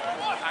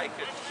 I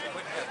could swim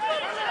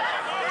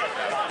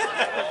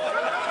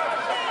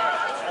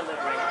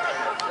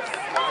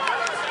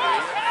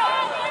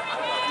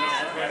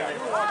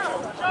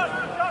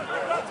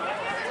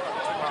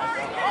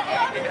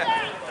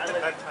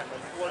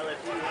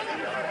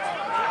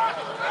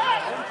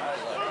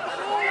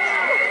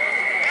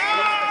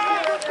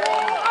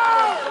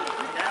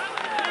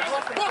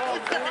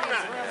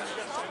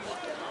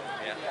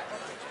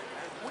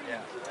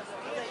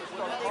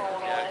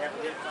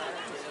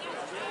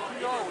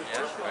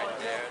right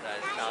there, that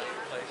Italian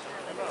place on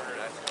the corner,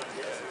 that's what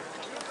it is.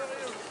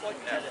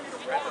 That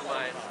friend of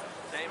mine,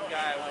 same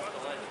guy I went to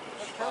lunch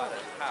with, he bought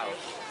his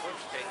house,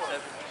 paid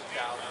 $17,000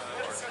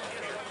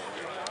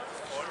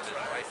 for it. His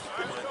wife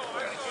went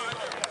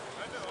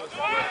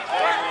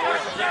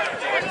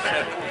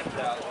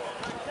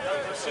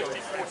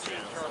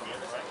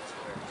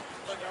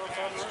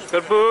 $17,000.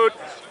 Good boot.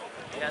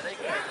 Yeah, they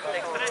kind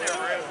of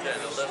ruined it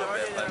a little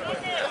bit by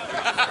putting that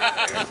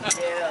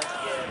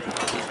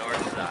on the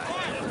north side.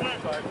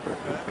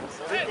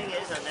 The good thing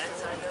is, on that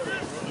side, though,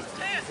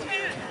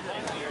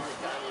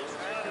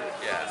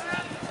 Yeah.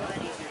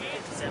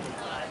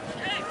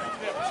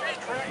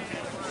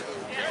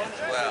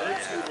 Well,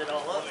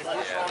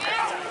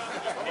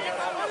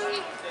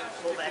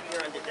 pull back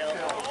here on the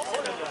Delta.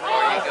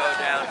 or you go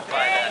down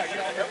by that,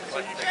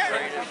 what's the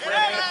greatest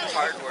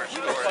hardware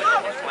store in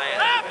the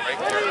planet, right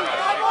there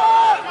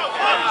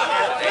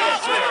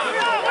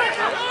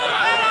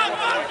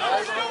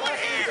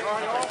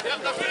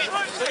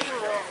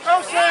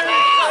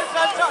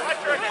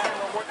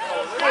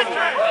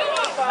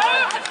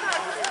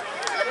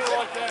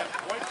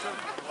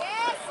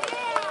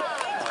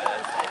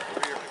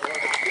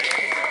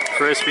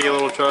Crispy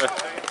little try.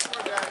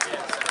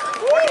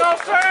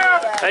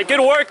 Hey, good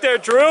work there,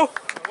 Drew.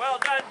 Well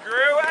done,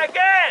 Drew.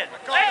 Again!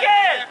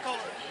 Again!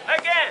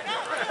 Again!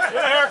 Get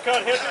a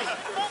haircut, hippie.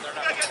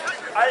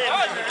 I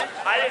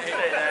didn't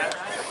say that.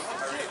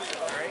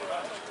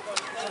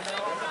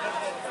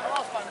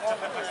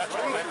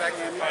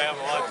 I have a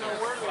lot to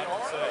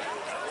say.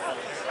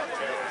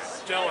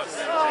 Jealous.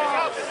 I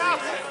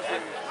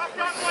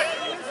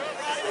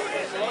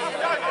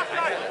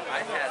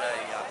had a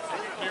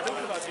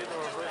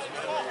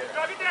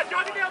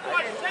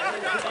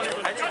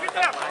I didn't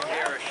cut my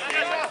hair a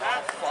shade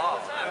all fall.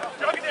 I'm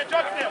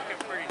looking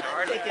pretty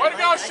gnarly. Way to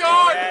go,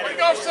 Sean! Way to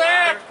go,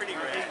 Sam!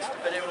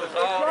 But it was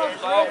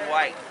all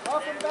white.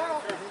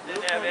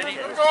 Didn't have any.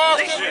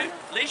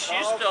 At least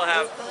you still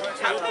have.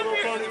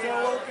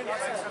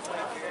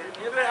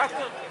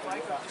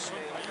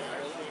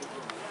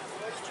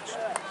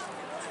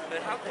 But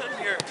how come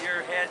your hair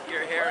and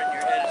your head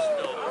is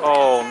still?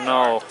 Oh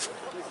no.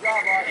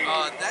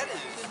 That is.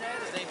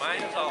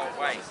 Mine's all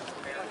white.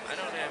 I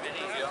don't have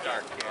any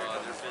dark hair.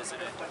 They're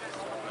visiting.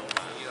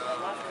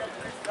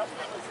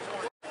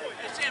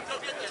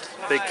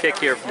 Big kick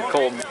here from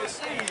Colton.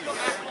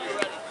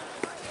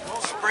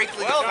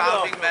 Sprinkling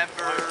founding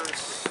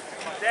members.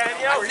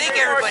 Danielle, I think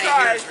everybody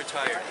here is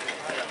retired.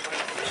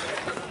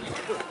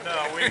 No,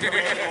 we're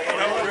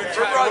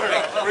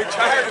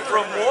retired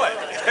from what?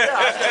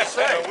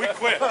 we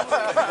quit.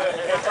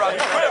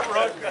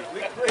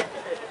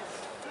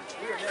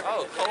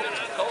 Oh, Colton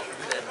said no.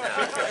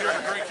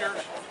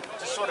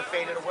 Just sort of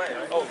faded away.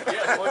 Oh,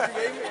 yeah. What you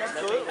gave me?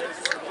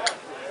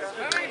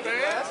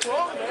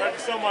 Absolutely. I can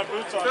sell my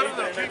boots on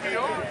eBay.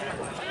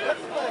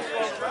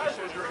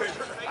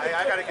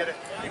 I gotta get it.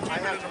 I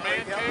have to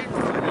man cave.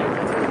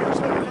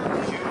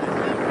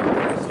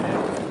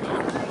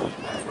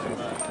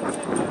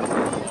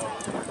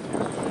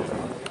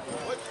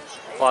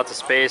 Lots of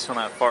space on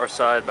that far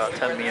side, about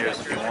 10 meters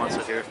if he wants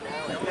it here.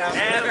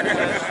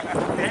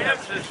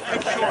 Ham's is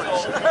too short.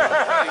 He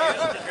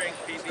used to drink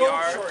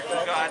PBR.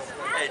 Got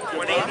a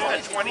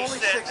 20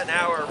 cent an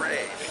hour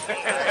raise.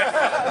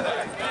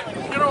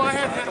 You know, I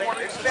had one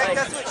of these.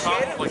 That's what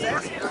Shannon was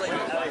asking. Like,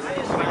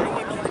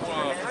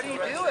 how do you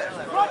do it?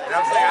 And I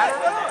was like, I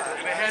don't know.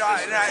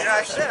 And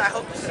I said, I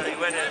hope So he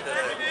went into the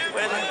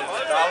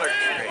Dollar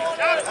Tree.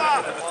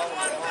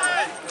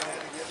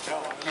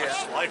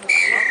 Yes, life.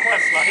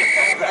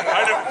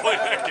 I never played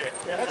that game.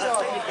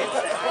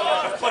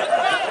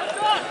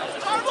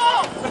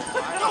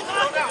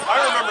 I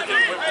remember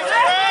getting whipped.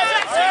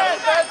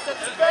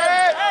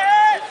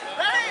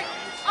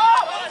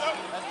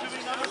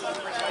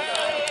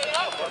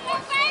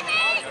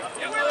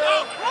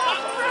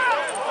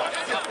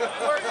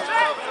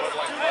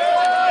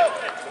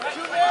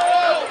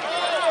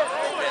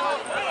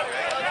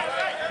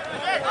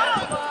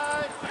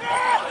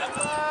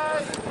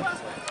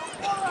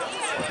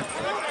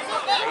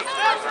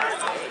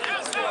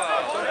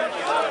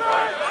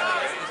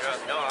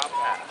 No, I'll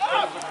pass.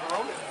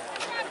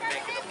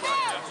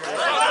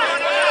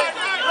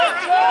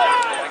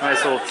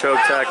 Nice little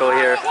choke tackle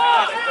here.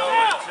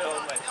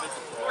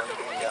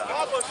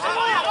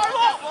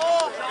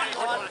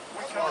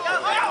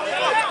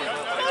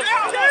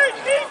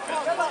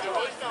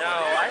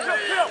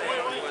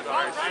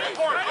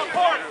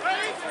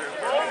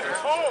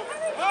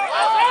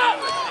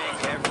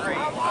 Every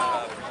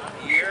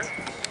year,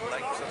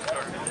 like some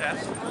sort of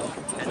test,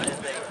 and then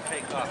they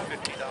take off $50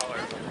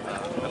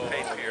 a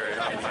pay period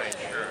on my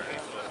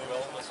insurance.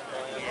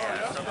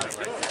 Yeah, something like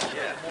that.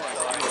 Yeah.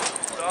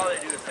 So all they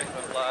do is take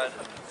my blood,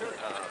 feed it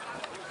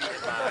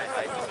my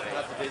height.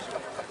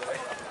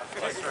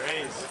 Mr.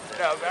 Hayes.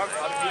 Yeah, a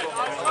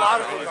lot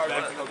of people are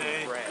making a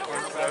good brand.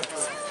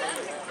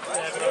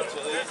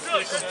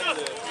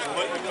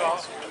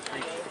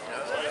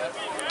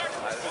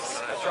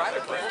 I tried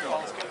to break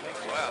all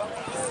well.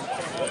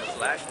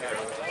 Last year,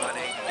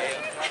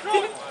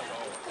 188.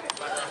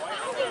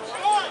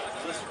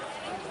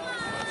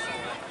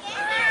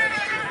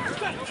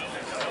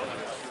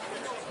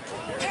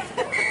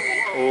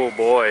 Oh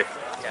boy.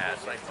 Yeah,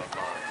 it's like my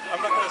mom.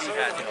 I'm not going to She say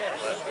had anything. no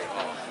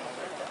cholesterol.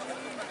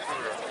 For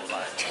her whole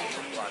life.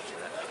 Lots of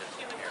that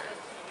vegetarian.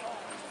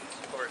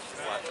 Of course,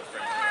 lots of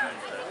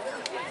friends.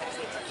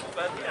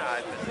 But yeah,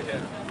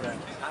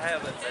 I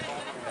haven't been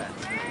that.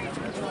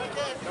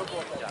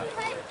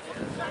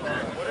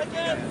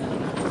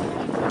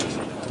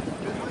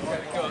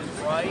 It goes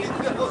right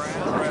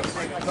around.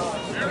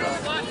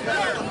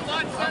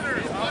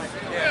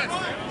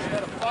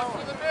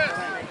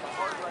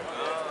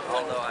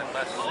 Although I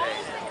must say,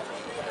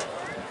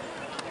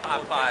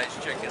 Popeye's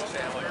chicken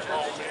sandwiches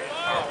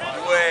are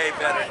way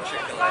better than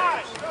chicken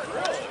legs.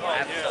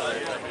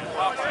 Absolutely.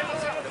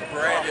 The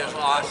bread is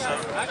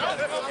awesome.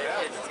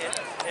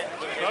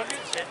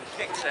 It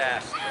kicks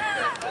ass.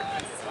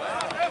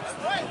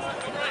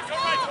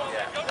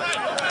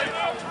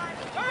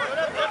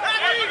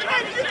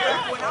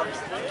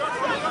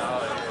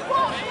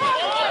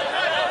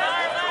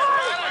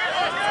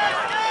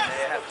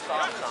 They have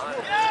sauce on it.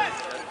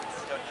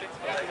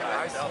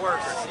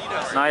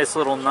 Nice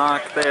little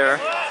knock there.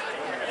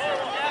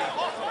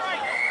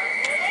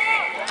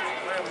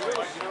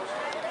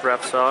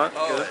 Ref saw it.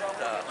 Good.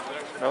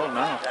 Oh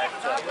no.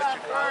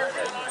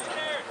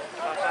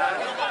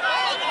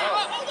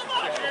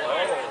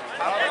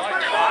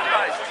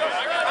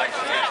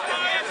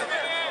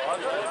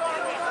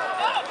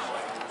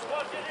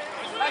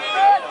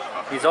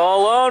 He's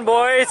all alone,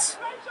 boys.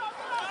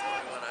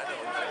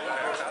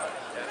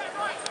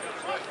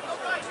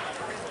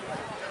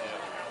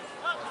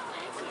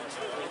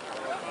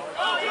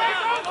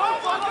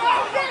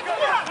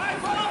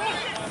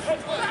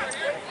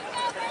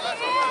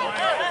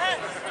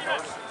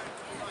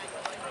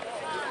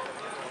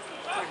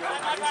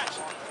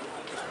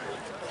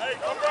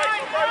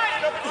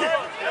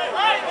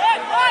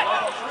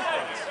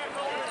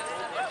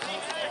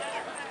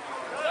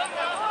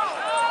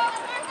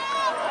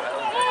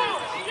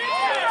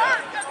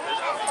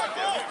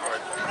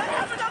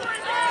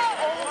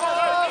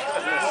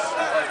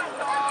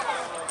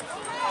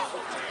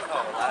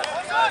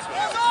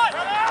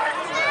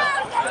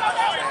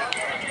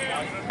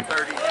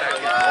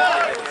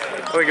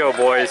 Here we go,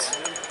 boys.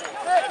 Hey,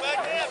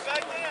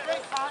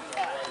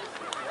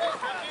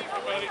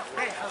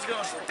 how's it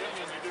going?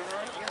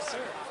 Yes,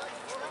 sir.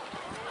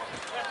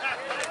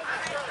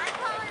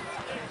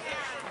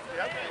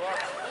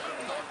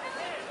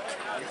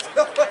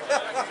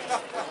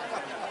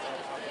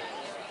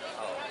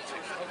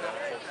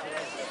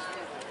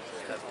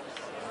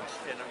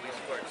 We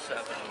scored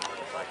 7.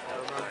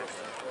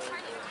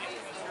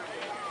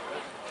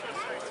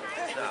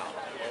 No,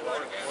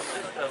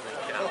 this doesn't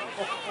count.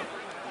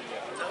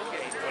 No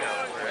game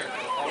counts.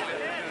 All we have to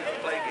do is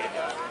play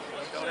games.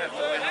 Don't have to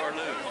win or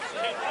lose.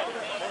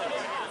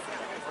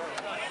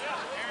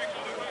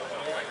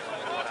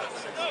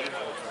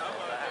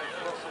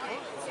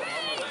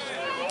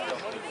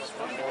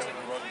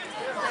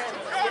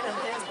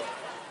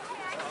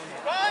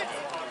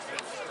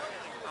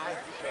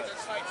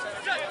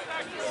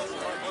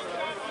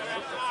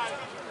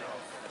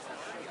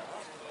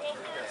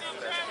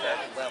 That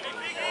level.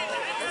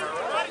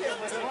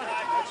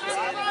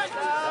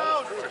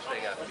 Of course they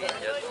got beat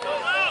yesterday.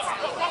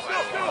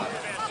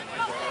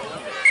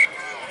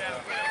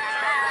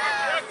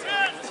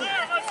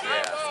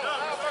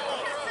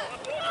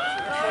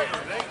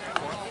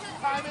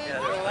 Yeah,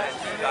 they're playing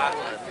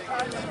Scotland.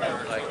 They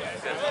were like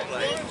 5th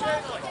place.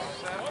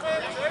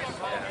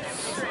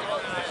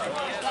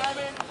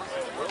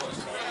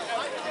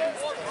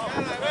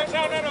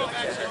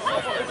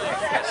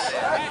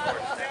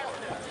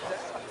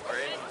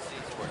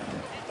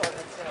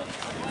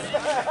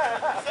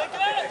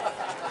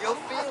 You'll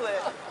feel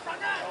it.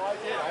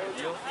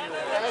 You'll feel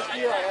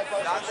it.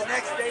 Not the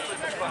next day, but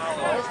the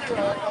following.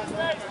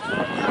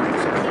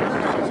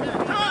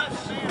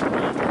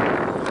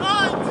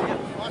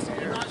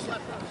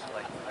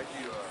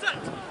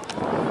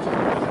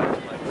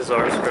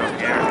 Bizarre scrum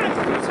here.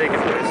 Take it,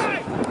 boys.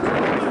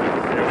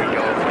 There we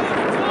go.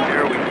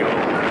 There we go.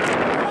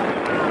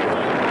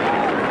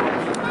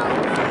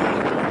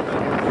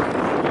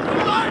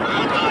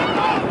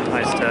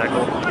 Nice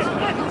tackle.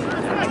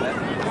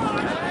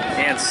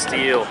 And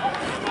steal.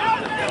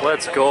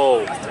 Let's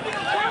go.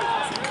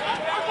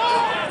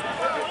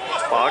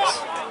 Box?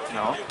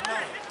 No.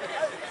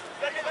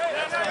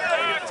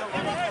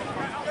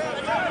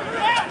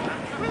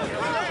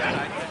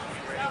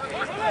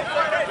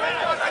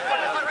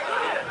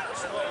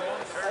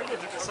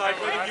 Decide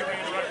whether you can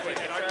run with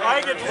it.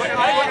 I get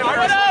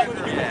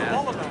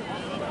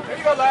There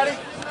you go, laddie.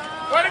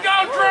 Way to go,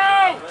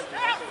 Drew!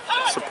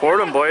 Support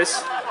them,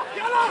 boys.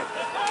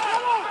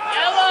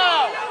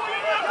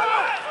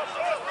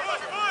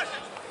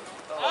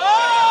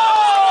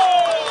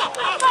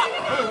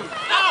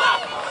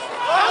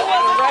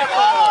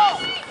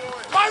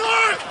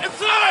 Tyler!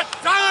 Inside!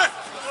 Tyler!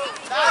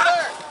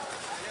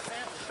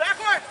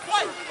 Backward!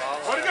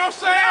 Way to go,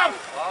 Sam!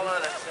 All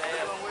on it,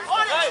 Sam.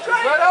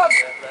 Right up.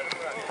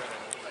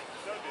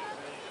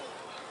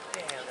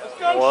 Let's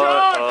go, What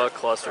Sean! a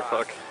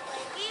clusterfuck.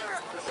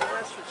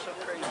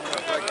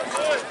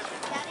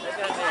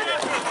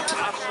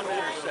 Awesome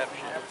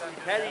interception.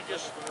 Had he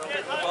just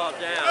hit the ball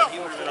down, he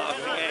would have been off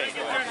the game.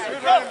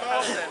 How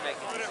does that make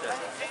any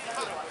sense?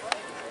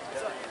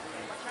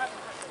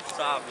 It's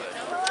all good.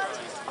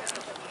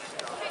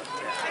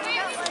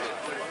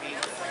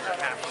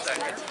 Half a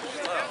second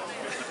slow.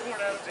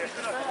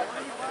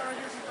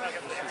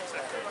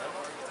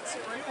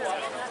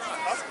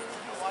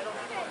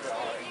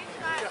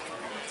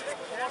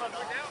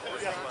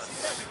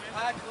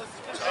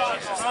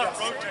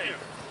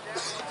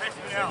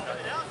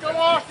 Go,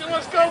 Austin,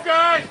 let's go,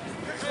 guys!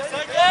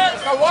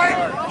 Let's go, White.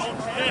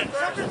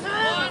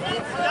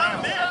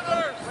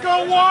 Let's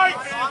go, White!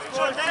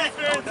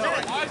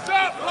 Eyes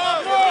up,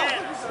 move!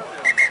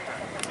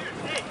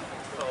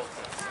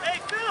 Hey,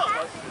 Phil!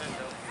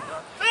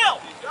 Phil!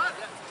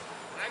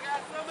 I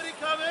got somebody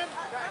coming.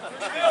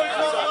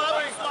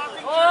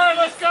 All right,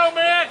 let's go,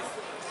 man!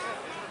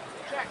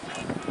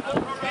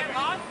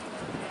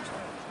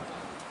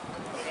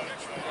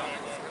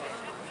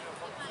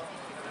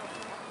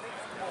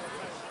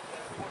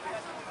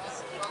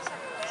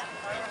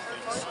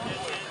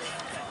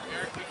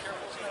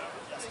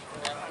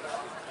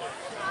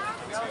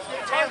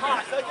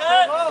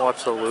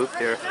 Watch the loop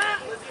here.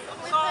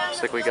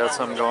 Looks like we got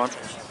something going.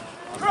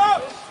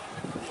 Triplets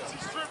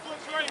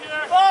right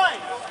here. Fine!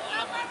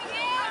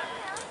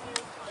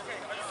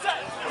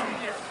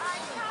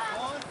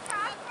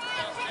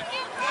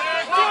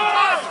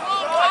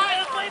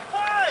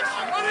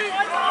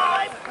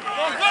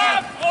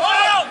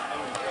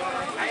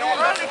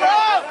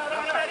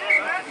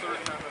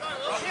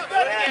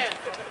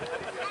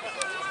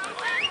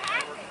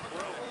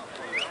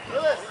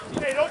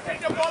 Hey, don't take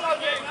the ball out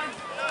there.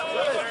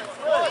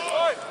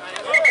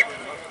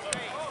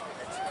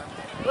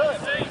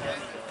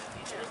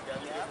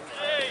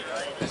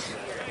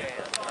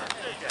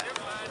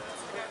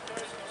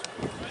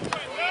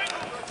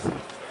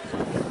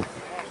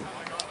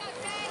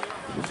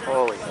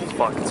 Holy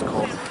fuck, it's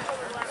cold.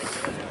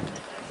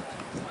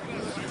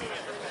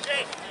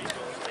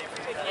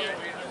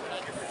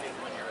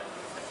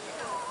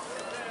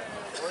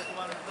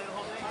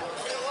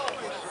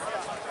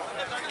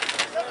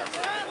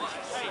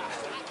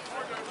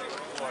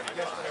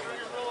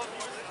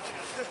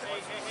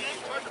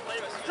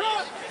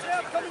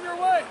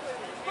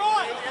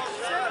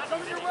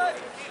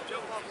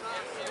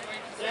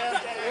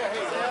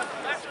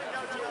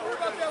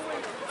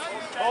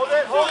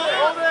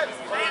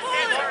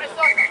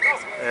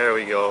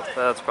 So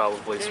that's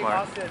probably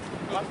smart.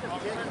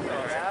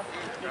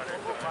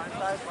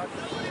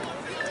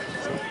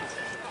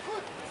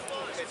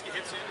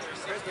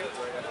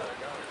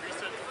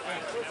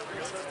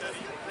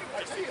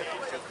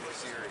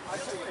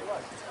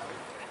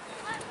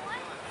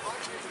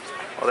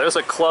 Well, there's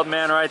a club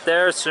man right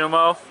there,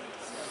 Sumo.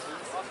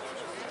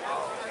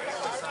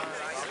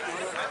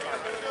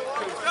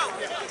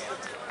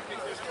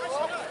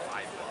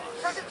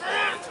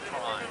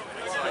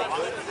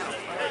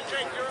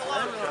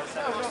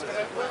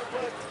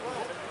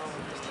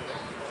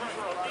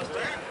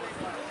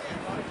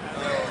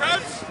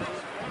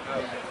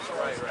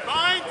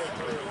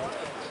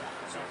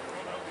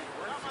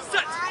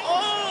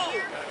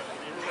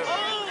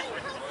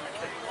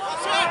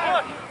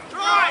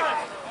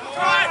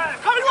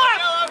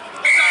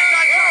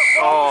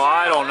 Oh,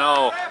 I don't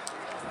know.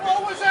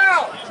 What was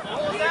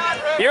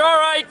out? You're all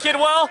right,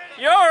 Kidwell.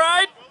 You're all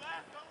right.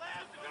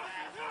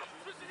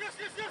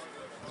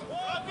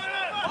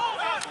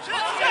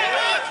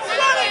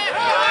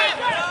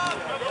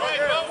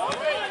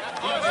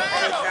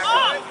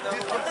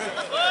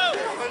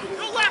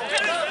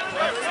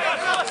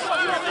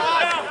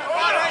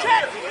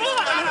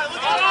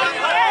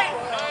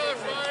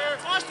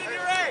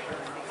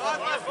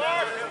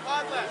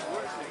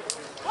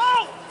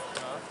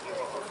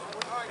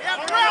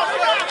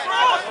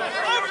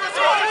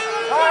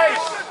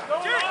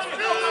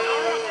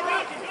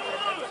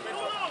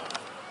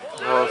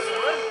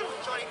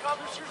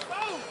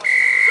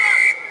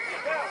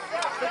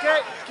 Okay,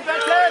 keep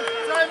at 10.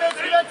 Sorry, Mitch,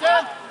 keep at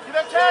 10. Keep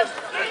at 10.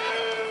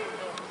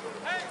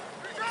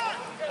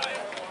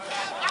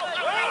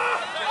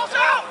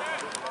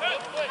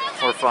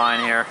 We're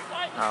fine here.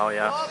 Oh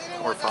yeah,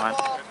 we're fine.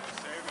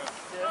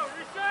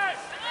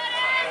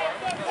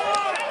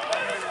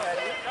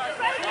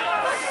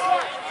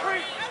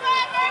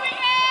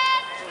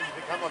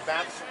 Become a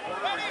back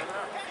supporter.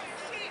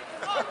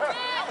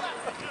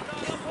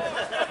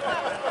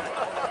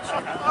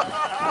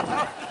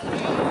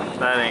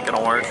 That ain't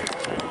gonna work.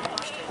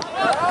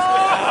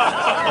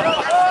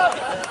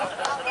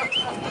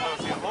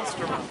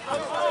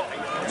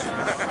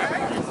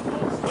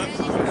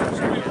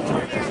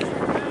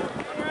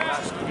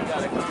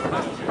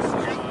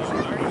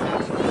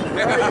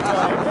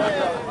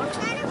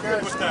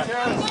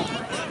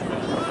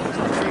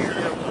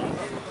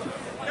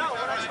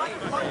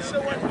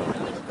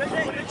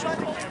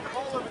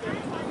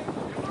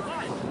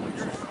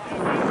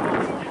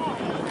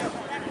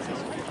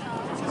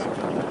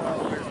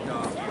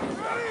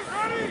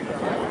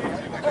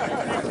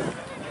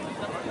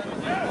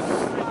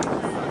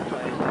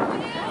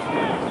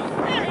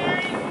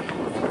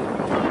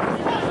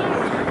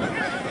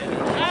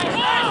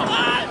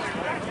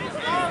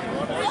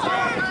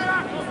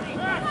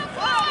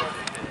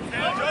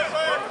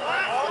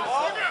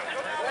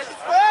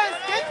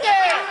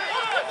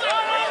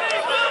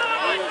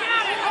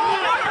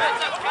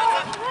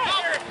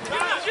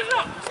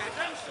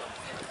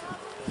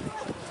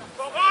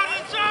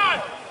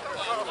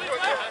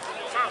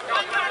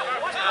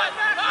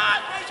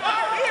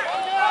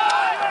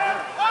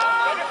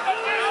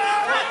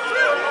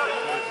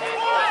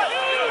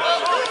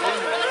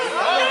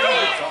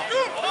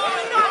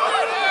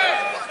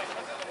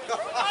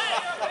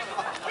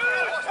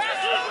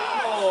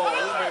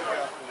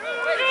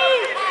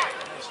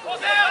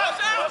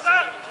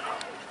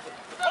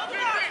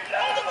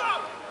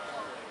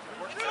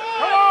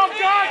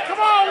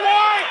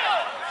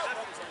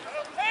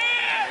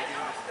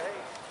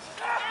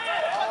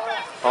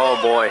 Oh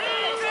boy.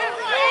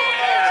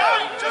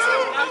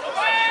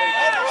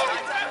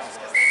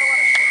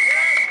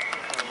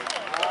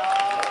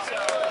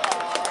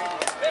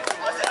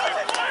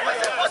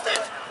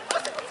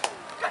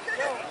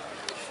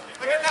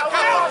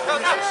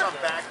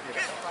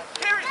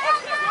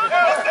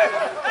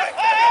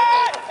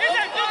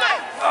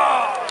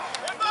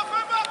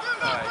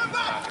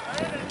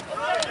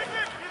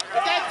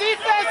 That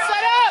defense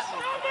set up!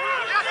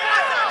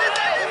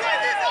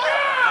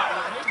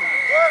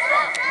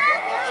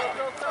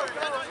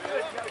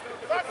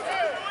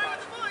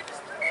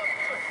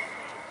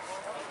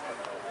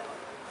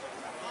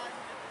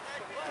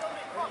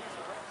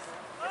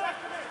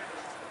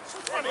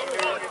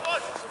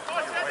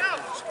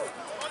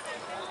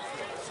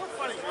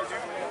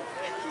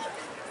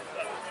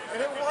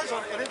 And it was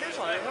on, and it is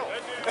on the hill.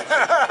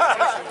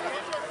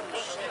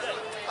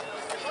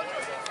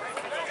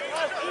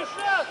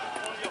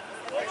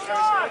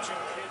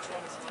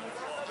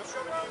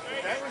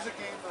 That was a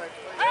game that I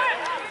played.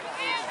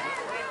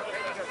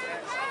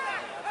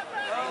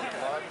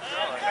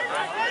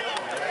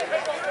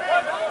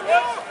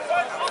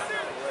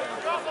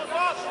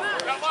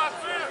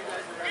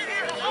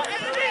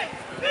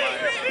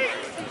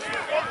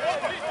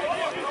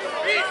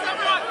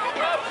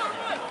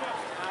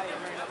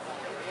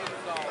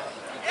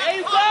 There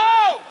you go!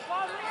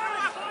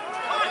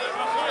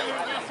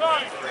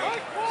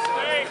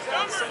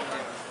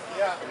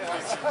 Yeah, yeah.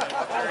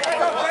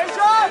 Good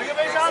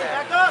job!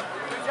 Back up!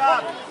 Good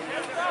job!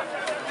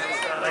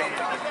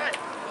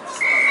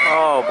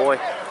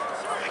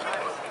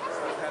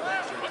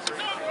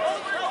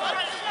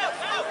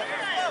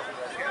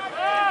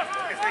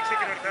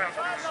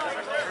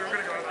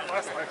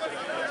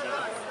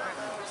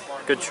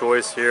 Good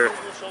choice here.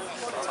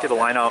 Let's get a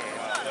line out.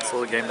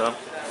 Slow the game down.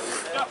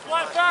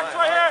 Flat backs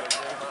right here.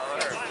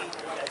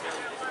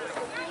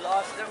 We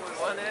lost it, we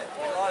won it.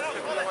 We lost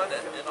it, we won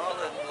it. And all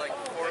in like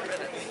 4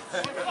 minutes.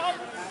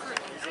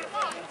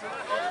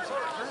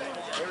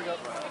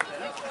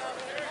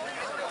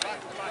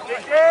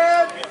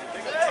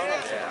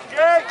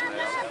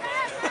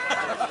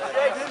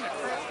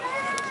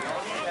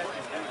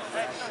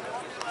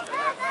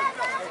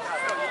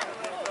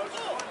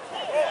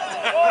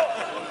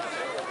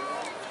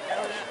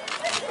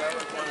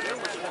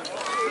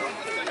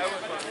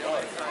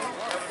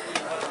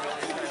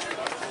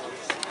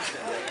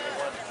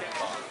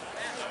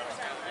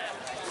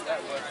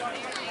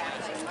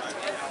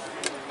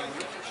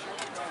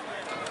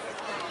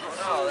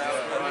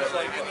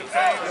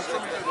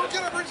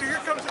 Get up, Richard.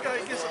 Here comes the guy.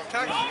 He gets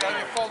attacked. The guy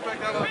and falls back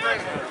down on the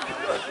ground.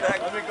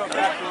 Let me go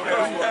back to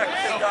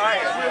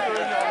diet. That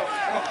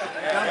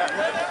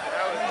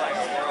was like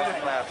a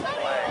world-class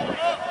play.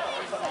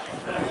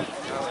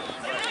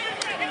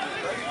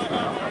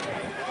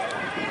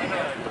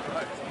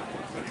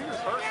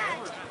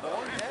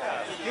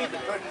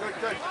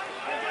 Good.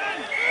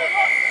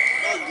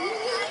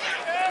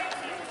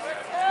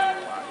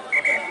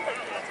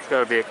 There's got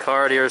to be a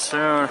card here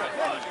soon.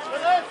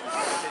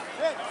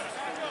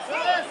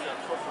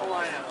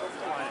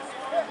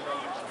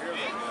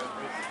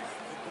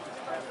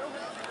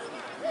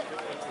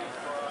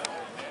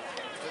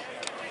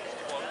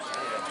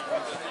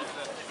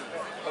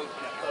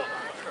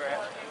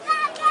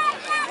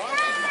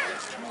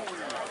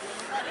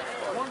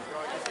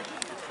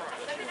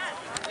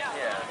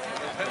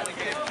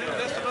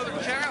 That's another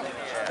challenge.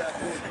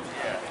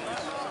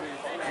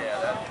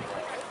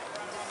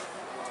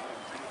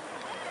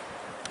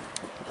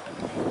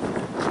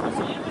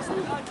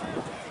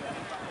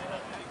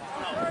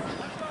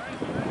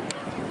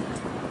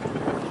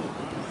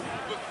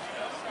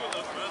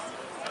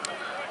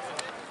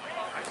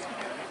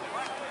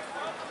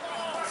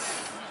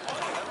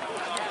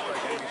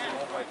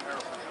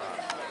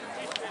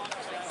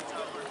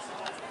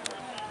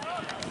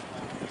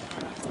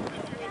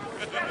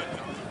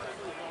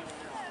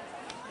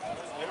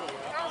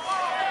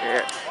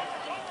 Yeah.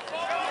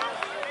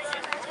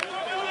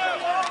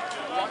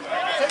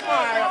 Take my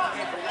eye off the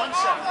game for 1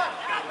 second.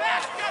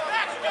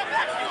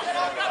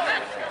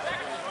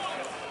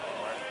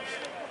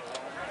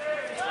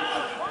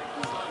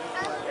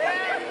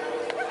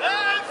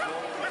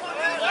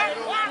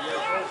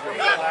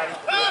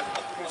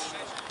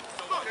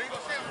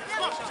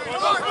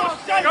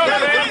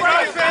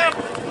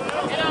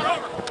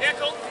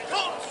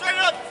 Straight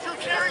up, true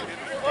carry.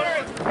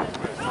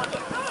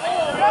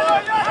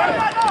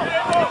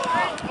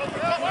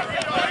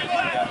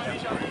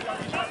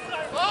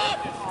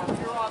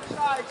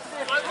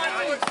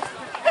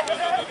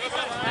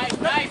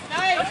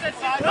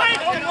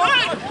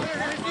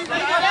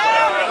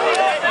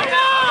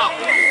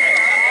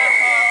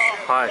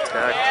 High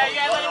attack.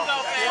 Let him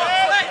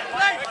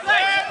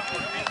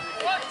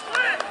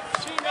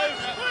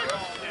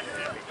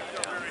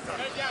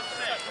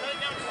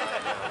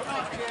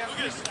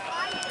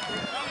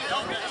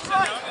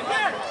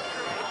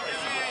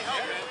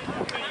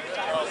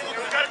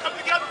go, gotta come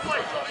together,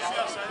 play.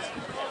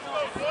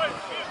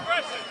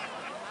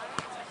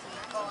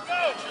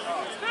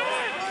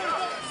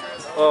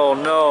 Oh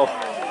no.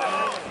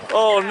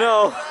 Oh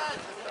no. Alright,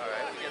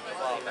 we get the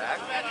ball back.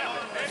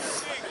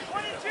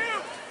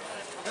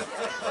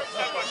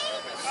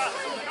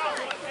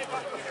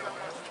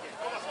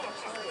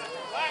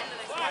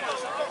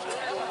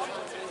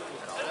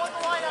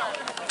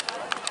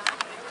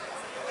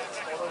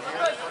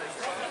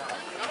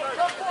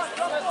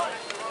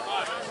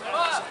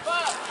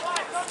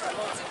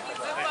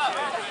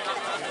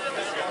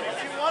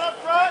 One up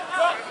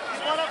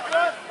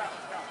front.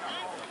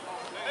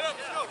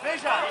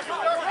 Vision.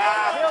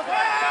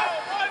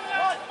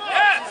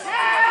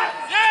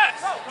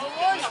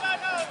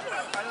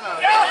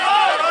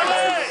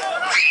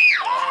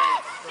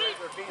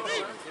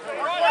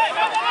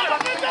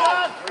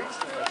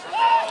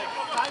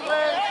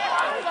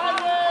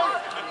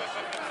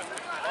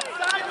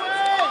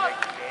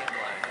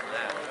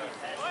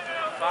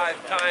 Five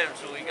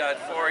times and we got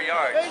 4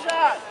 yards.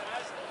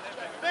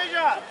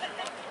 Vision.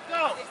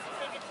 Go.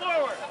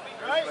 Forward.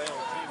 Right?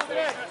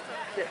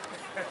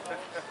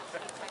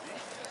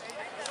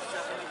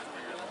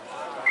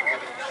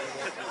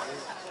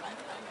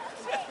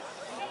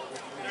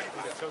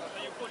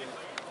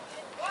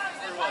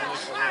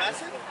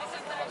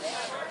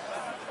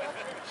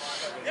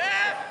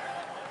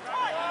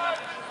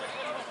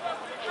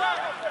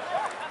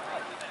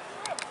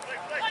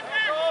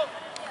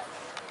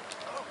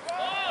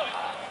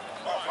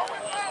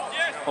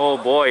 Oh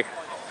boy.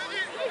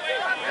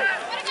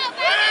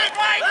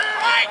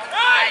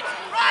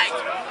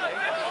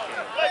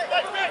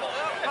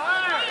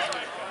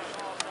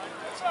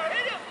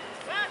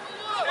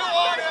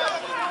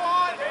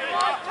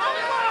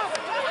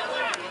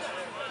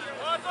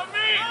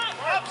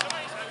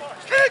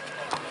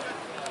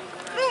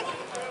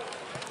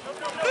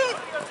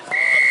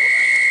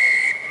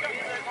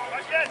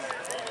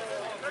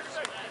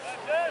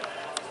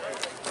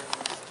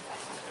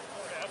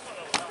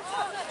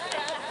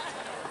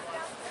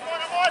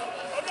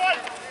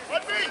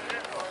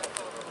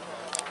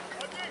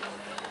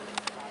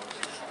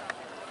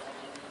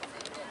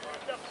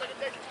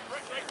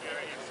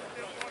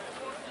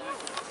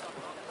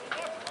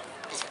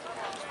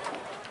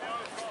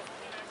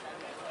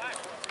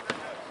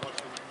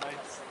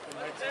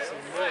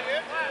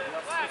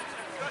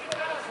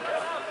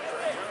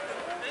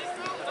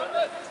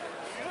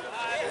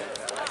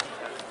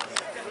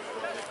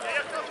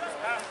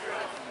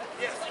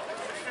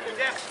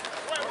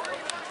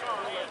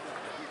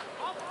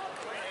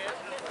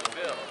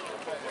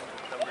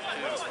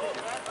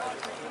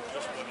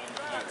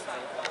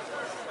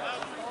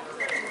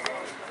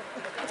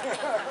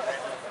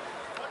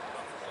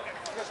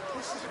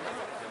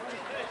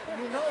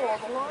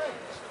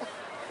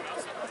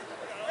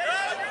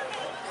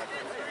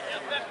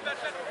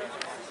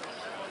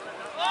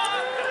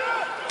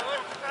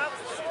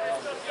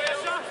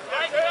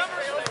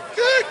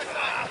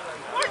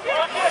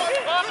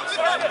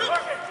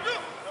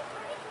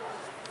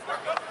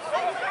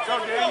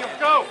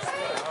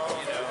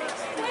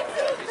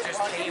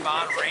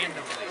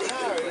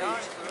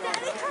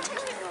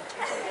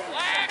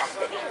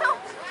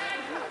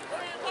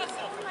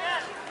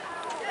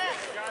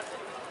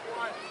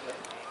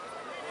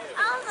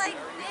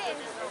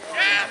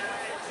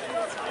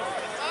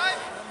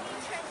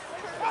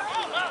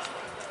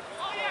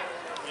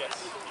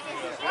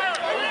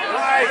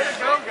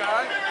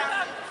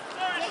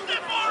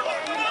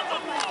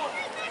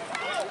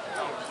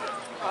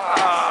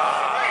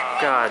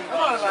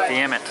 God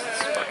damn it.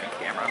 This fucking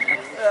camera, man.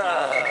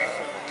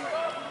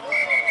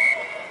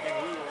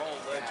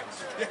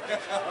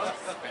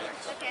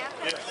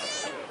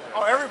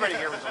 Oh, everybody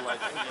here was a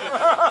legend.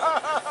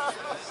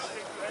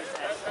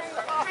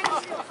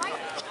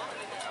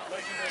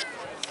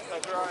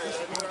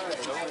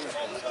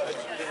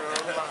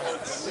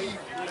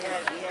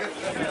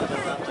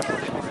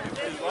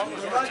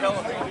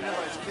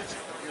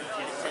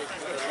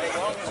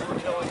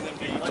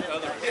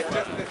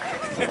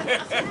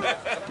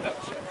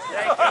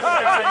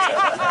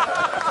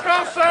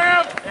 Go,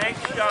 Sam!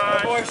 Thanks, John.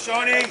 Good boy,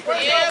 Shawnee.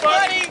 Yeah,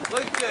 buddy.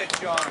 Look good,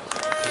 John.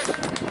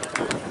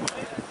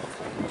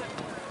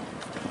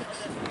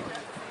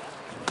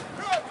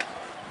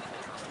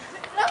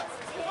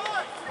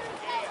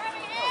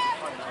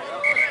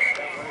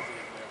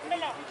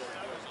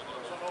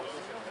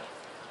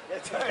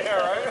 Yeah,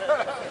 right?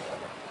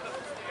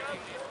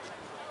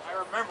 I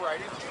remember I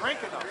didn't drink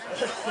enough.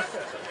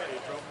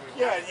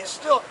 Yeah, you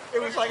still,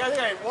 it was like, I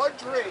think I had one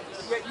drink,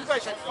 yet you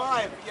guys had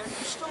 5, but yet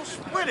you still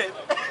split it.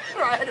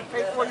 I had to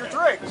pay for your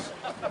drinks.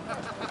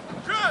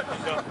 Good!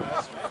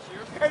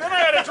 And then I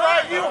had to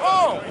drive you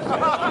home.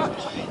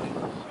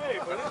 Hey,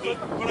 but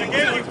I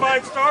gave you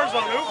 5 stars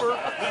on Uber.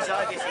 He's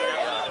obviously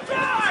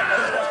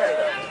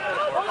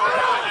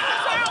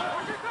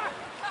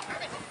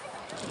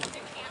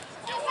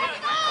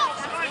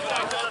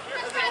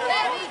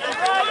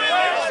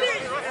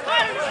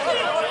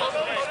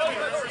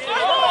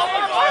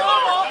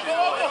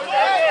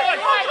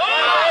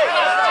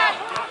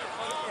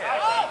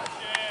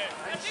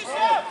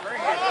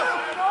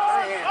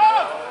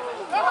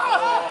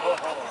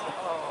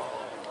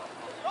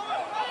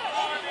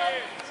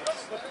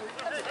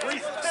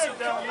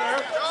down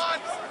there.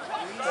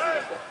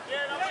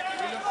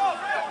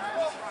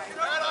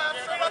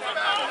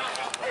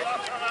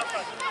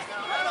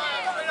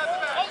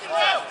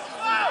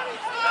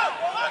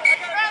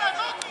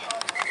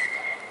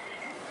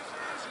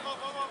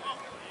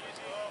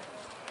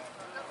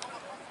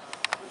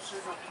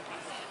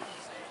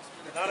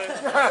 Not it.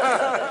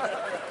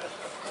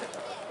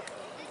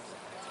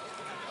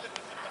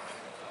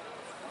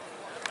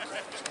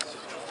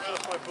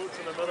 Left my boots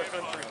in another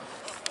country.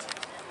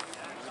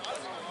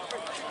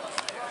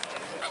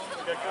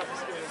 I got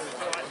confiscated in the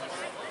truck.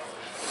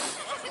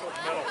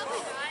 Metal.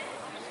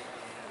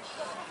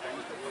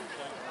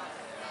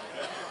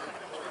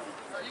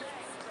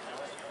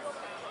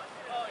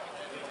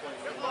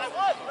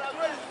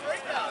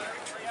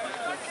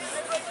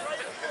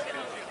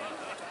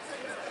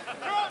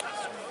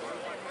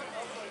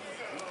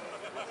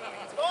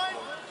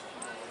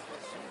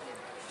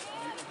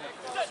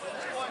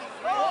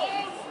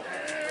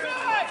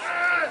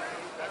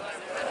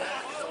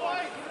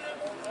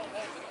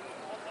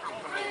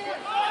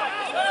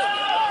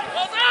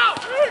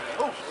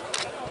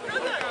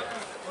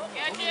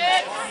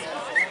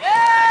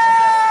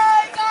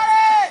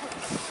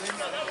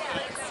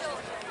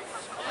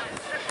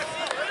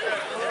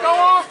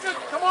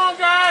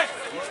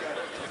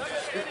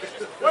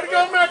 Way to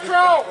go,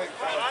 Metro!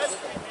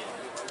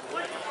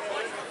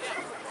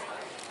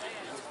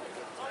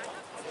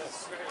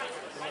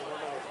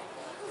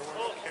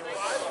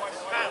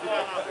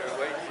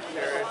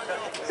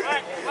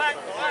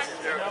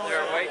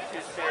 They're way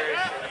too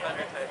serious.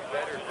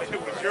 It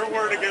was your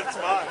word against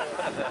mine.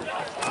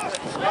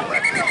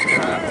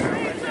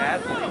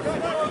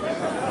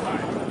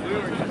 We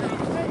were just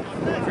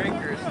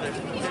drinkers that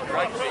did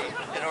rugby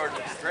in order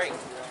to drink.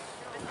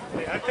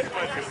 Hey, I take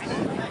my duty.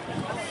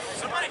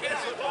 Somebody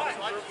hits the ball.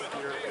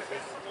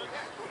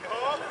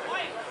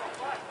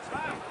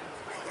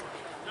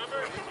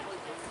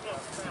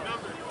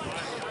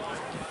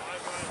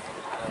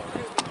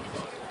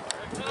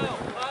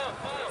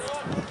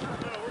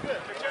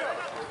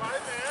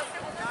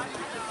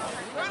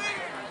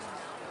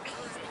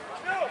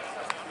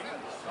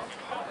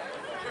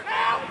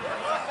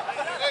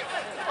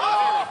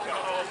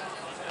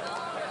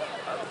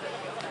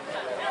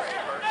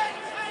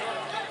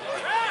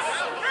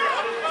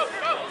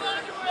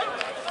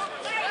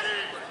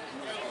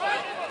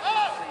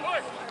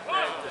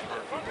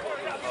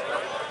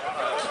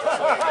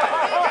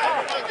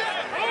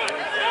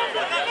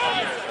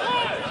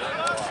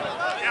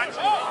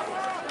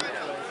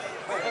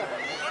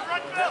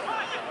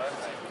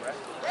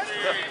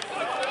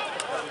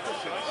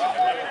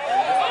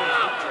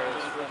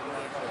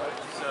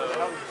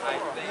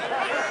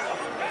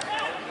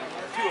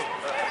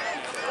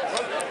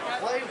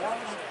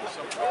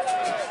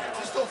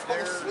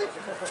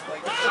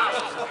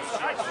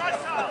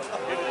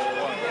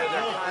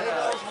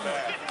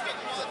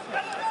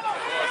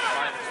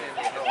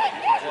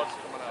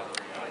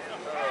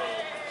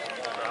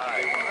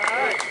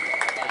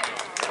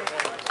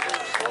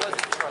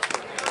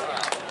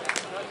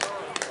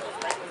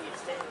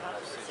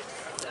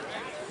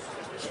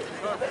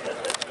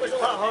 It's a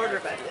lot harder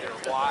back there.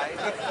 Why?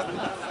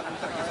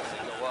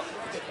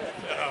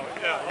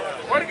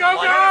 Way to go,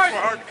 guys!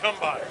 We're hard to come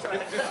by.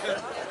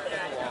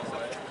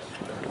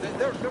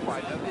 They're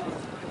wide though.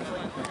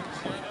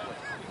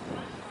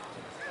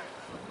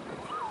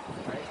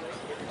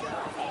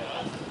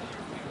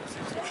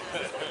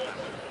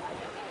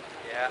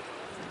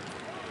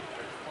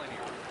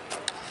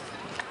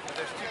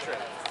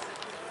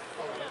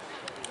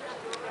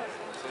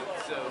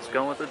 was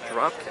going with a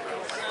drop kick.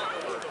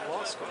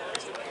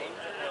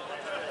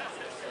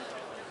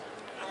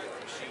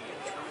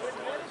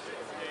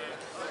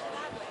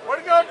 Way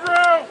to go,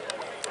 Drew!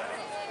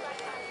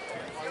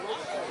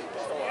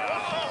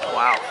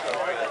 Wow.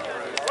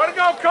 Way to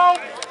go, Colt!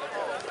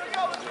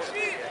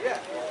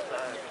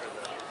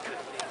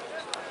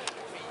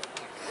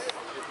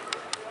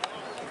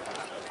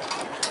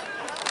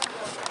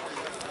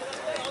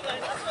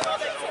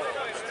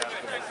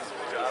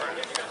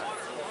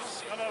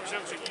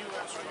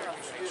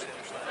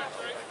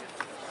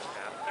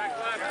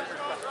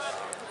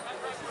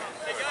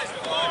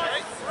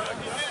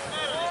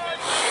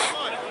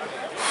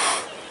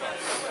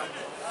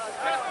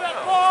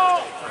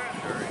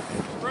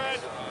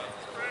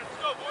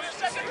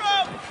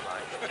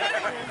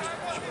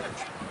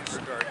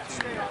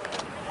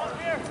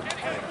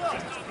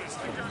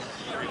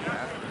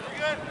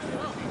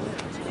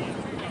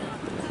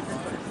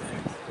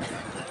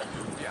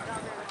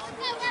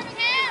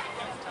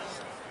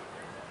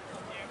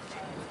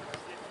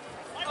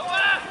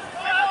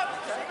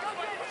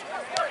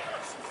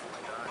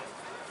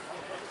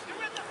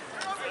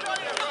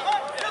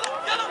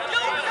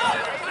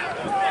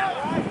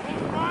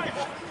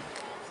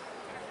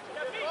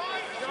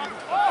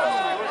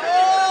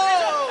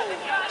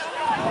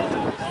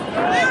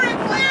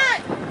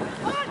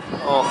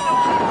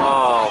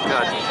 Oh,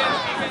 God.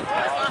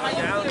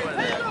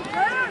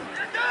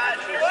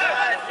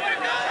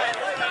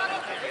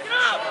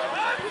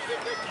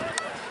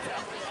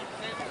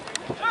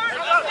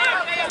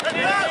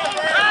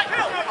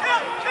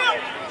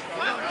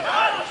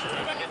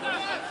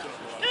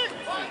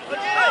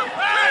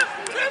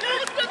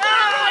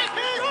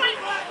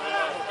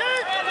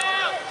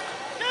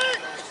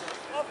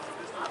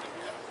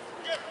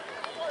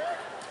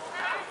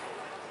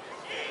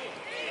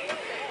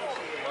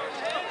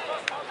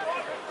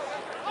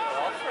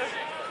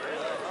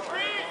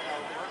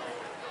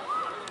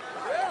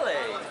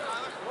 Really?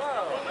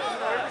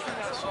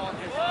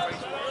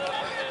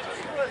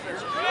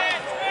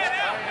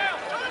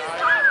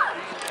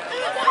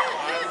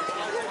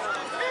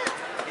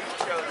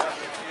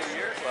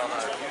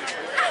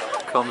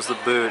 Comes the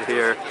boot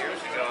here.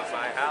 Years ago at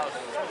my house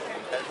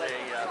as a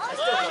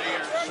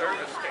Sears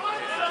service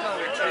technician,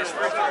 which is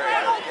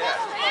refrigerator.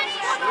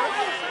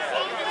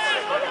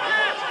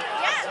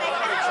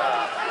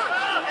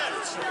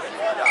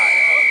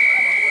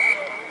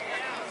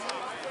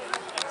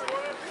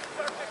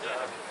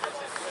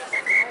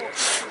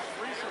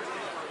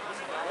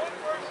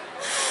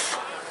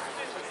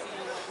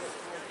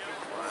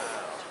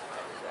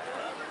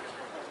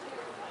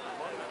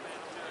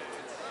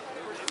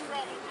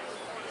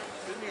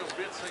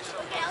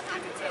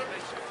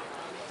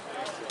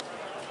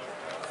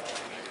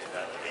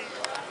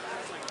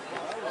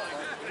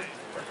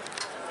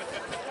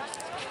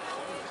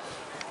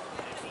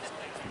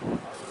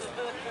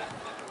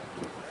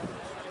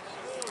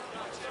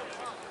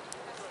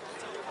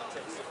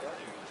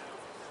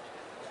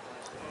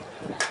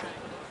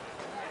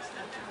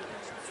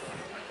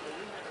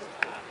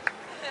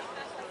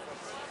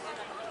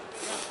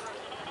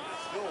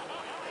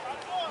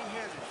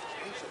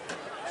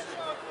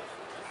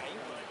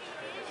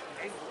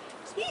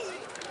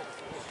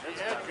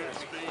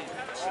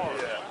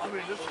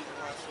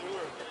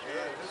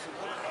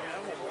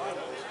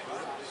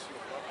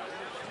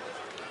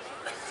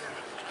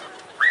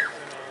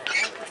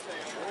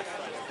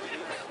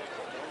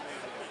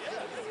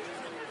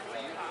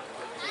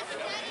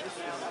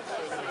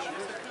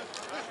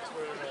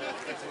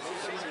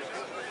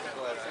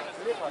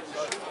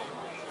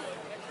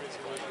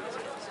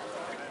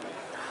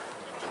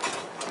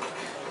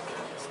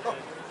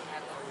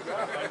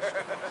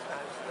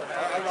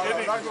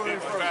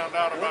 Found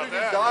out about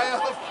that.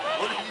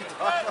 What did you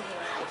die of?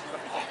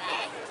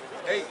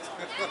 8.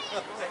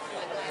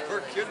 For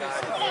goodness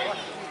sake.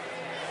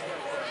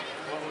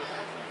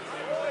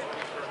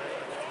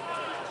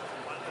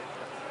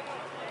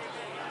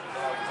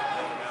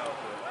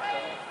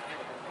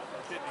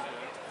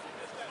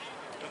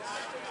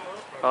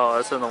 Oh,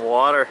 that's in the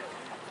water.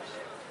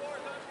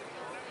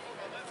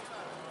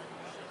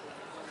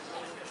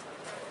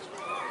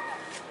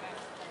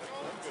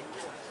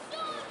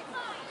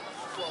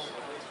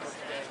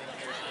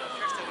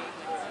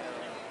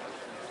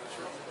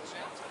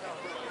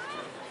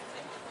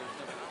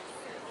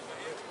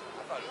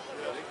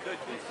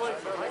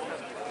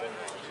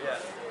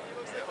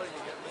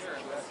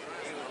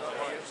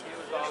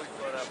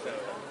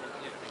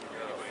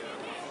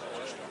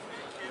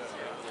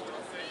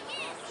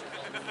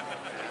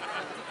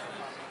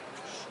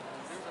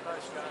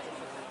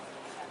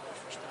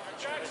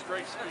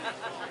 Great speed.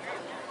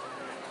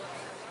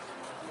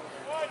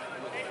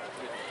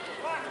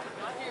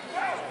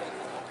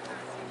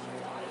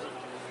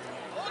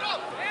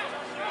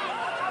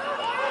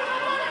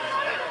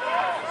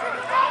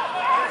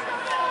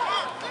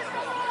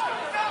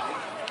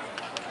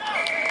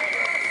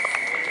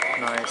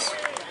 Nice.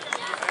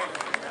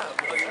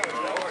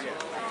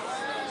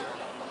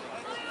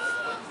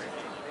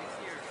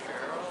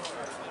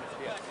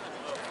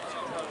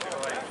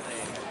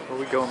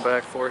 we going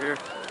back for here?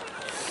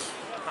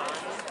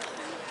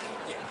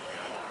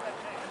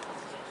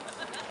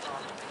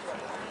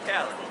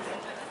 Kelly.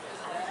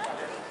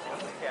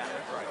 Yeah,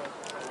 that's right.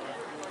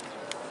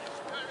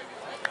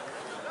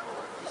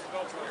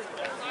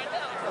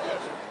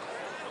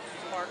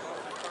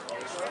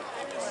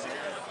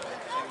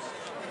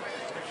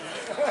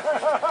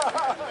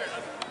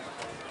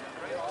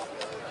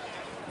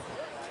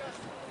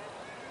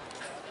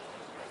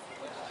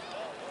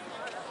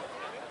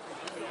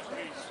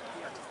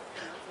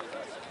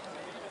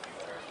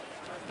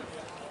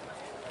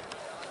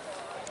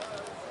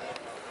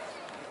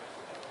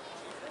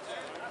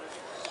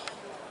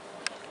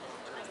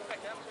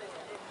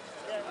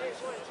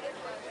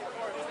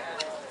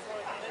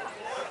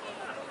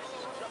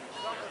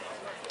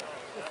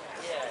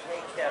 Yeah,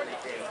 hey Kelly,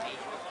 baby.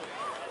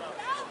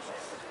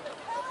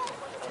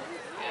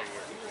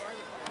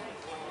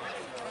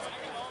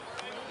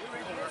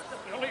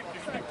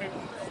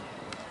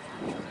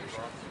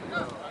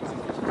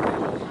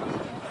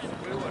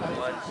 We would have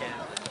won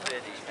Kansas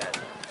City had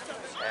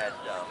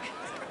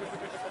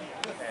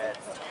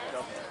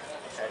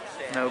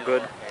San No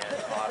good. and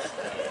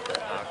Austin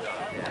knocked on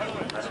down. I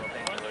don't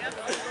think they would have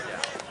put it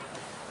down.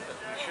 But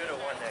we should have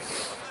won that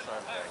game on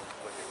Sunday,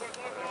 which would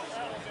have put us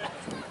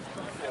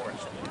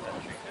fourth in the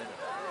country.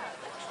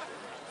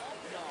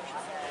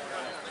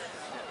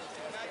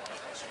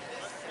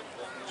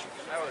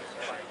 That was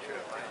a fun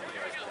trip.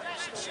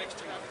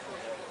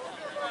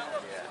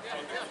 Yeah.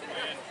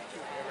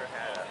 Never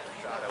had a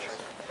shot at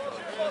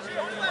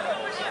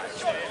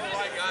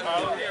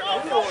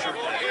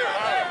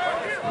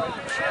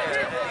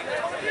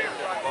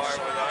bar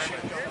with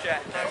Armin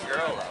chatting that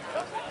girl up.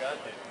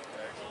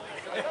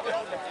 I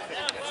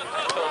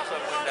told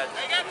someone that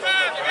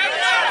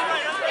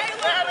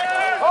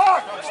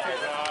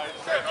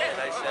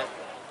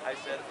I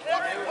said,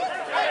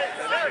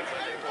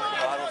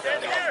 bottle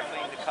down and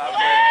clean the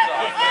cobwebs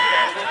off.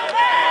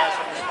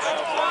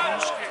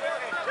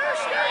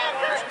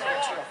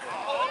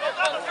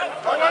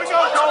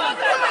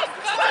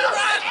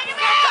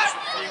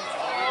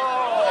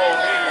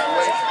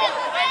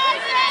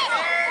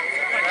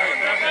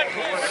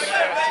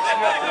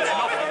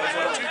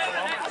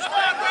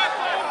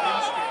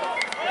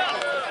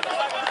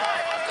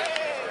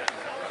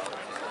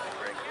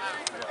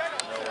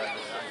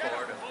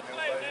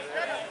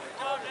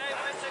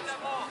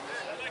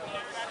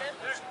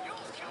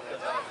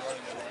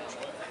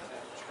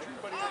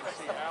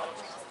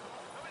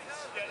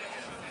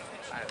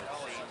 I haven't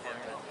seen him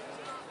in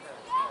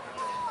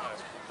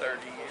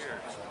 30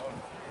 years.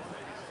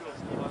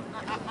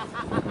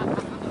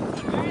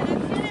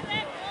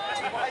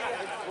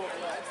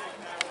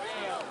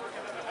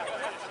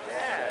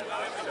 Yeah,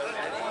 so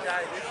did he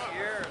die this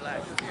year or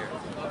last year?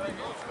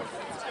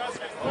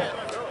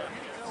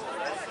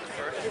 That's the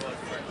first one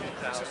for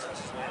 2020.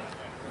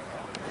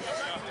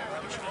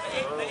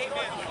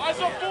 I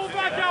saw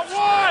fullback out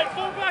wide!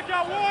 Fullback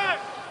out wide!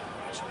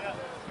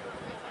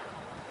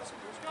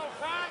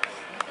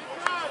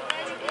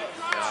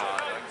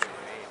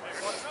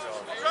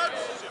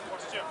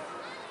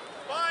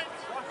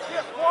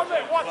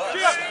 Watch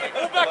Chip!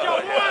 Fullback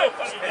out wide!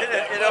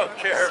 They don't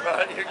care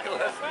about your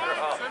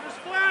cholesterol. Center's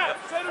flat!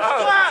 Center's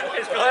flat!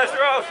 His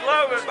cholesterol's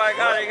low, but by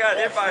God, he got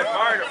hit by a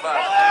fire bus.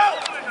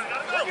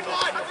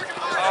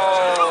 Oh.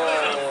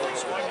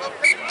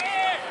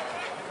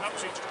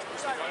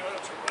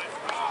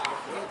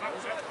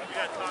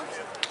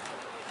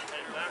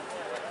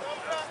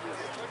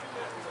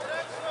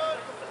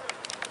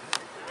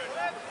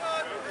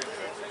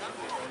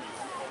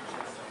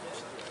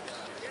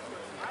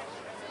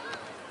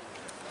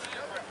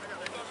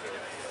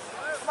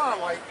 Come on,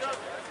 White.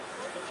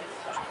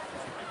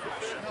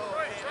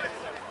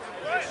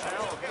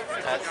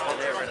 That's the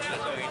difference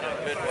between a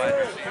good wide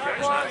receiver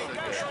and not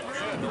so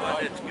good. The one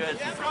that's good,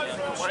 the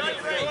one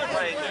that's good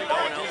plays, there's no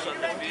one else on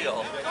the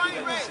field.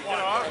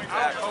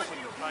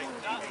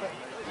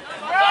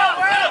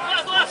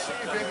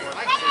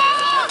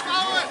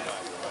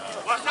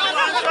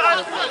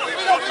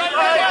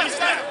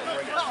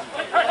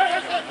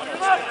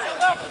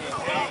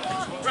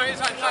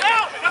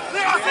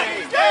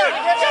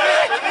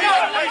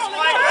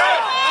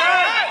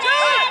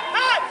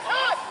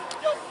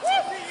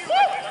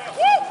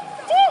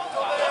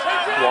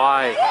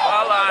 Why?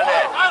 All on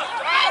it.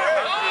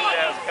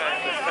 That's kind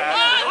of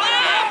fast.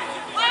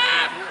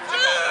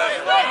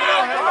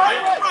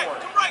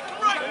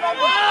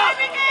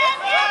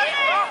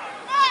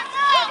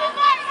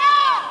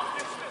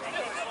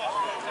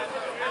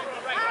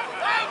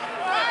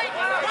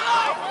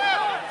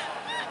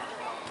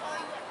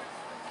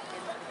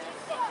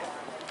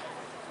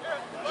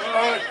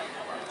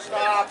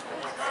 Stop.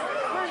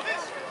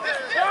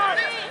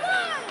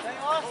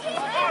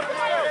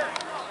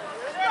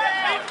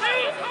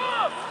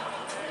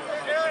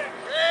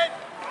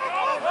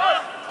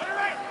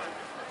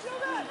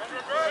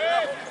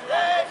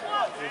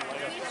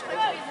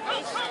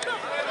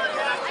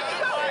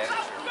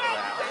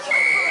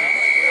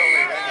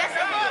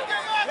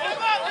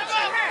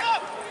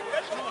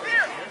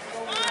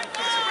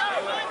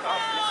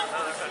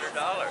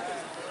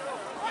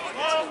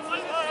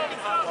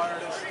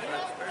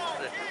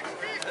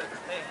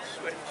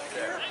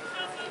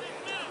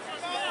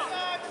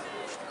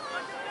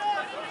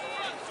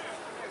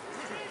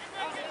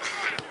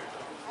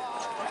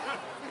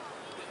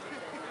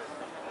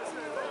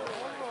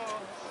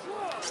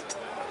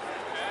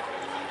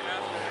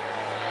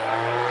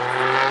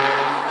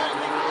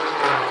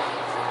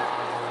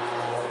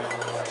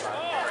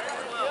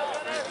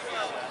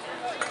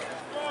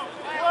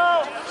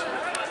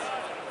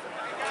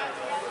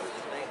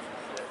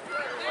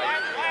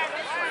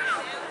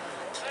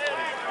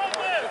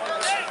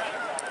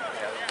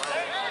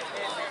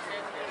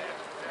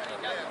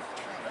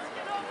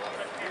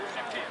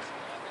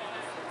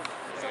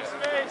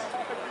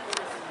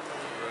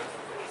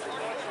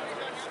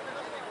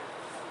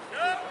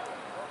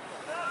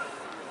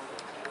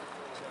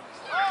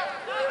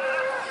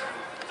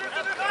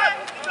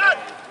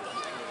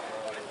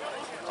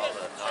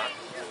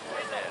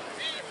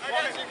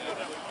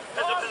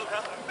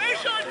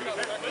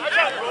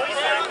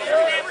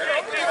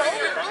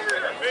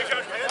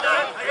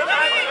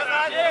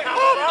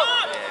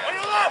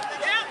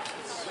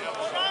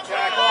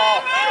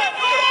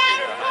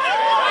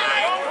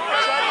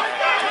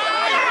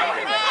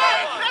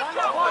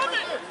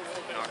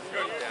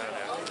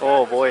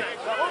 boy.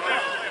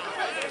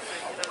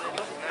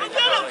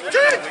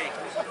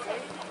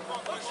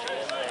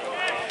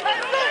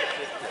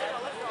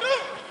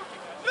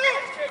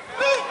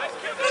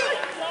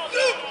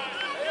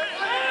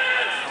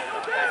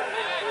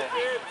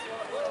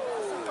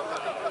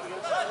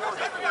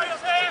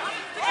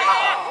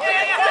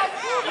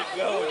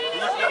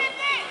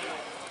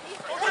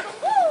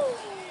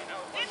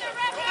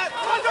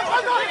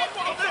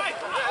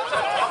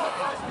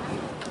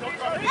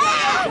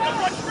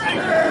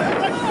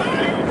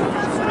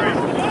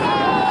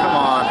 Come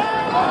on.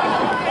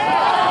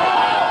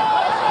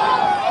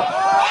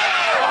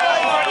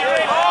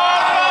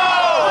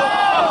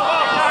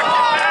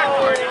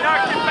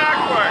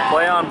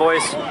 Play on,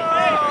 boys.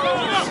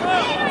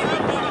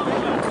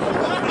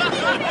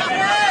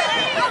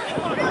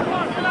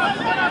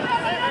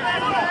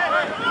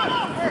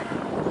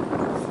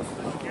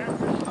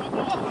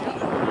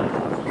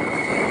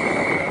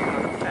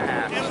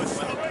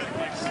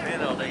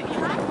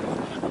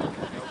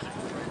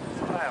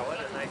 Wow, what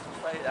a nice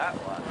play that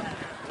was.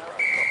 The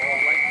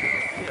whole length of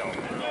the field.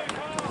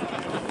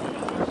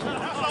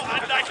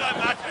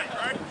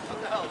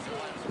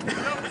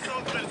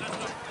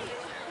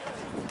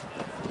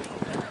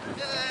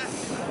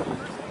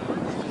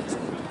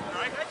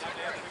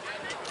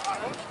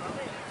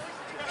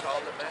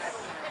 Called it back.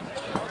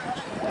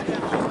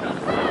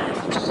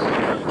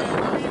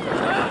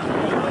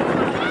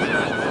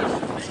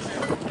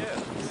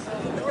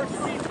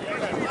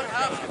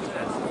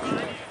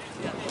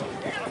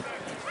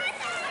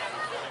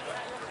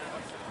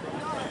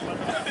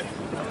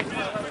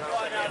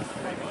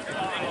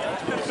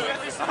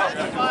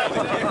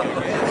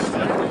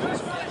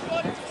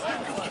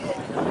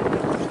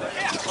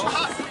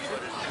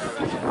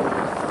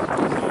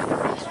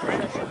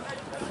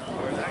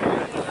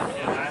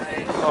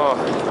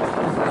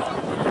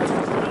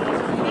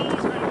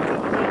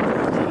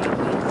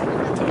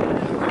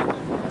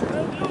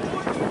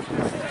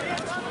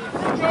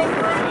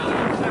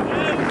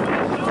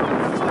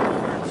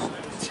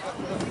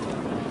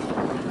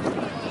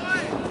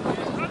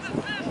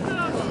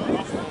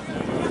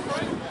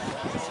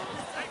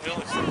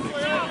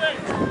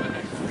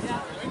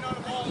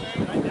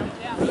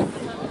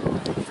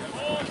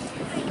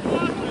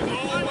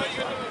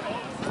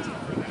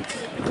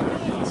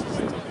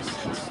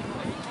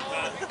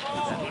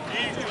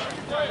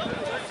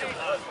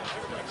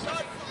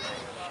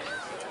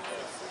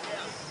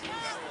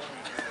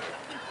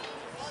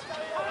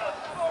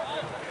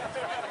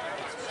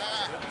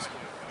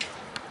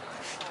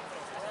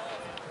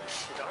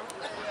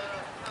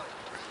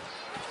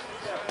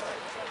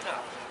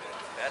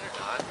 Better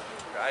not.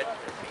 Tried to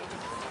repeat.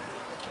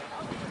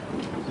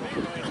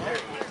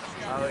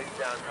 Oh, he's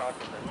down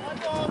talking to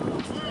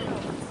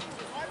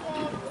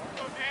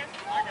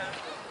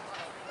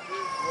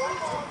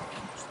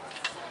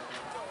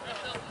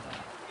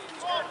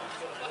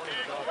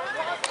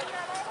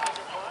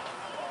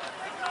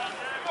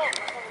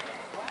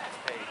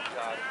Hey,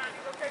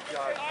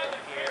 jogged from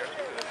here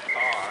to his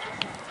car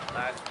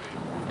last week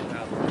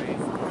without the rain.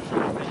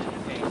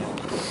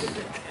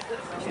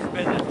 He's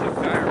been to two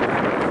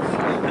chiropractors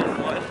and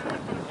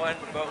one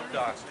bone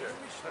doctor.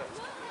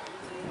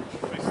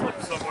 We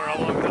slipped somewhere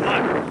along the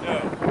line. No.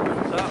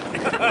 So,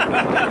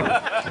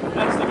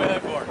 That's the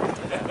bad part.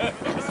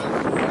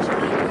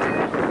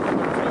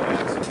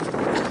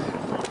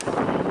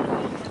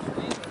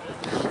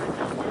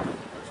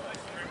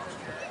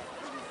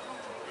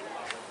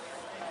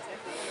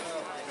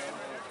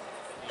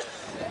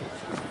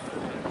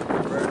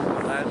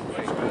 last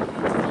week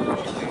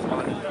we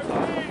wanted to talk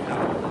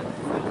about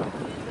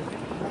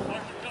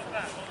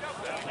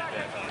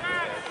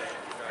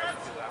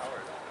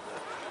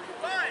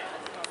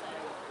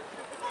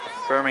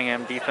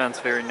Birmingham defense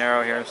very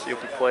narrow here. See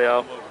if we play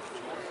out.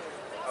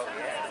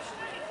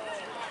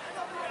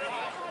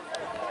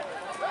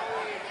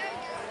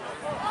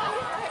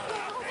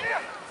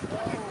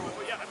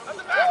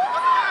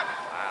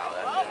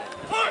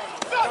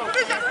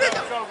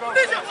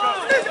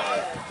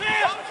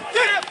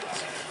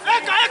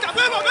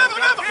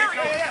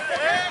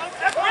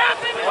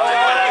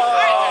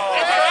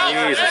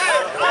 Jesus.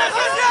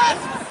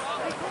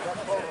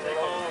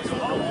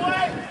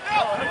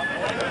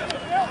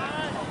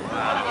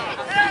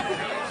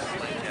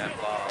 sling that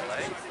ball,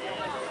 eh?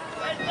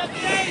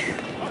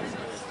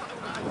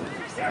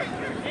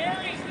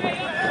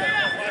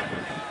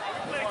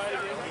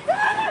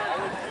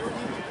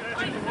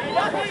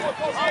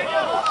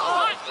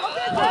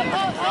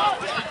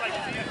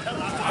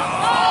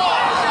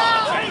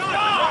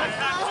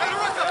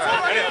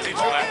 I didn't teach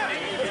you that.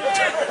 Let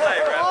him play,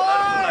 Rep.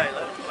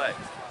 Let him play.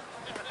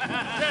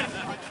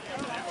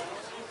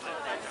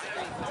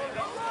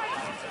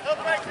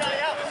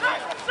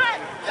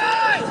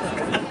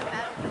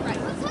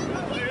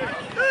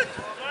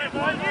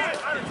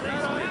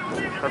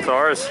 That's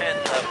ours. 10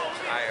 levels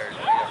higher than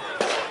the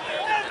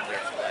other in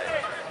their play.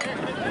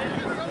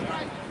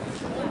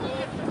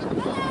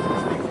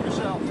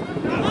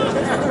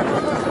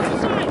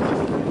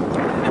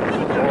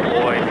 Oh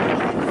boy.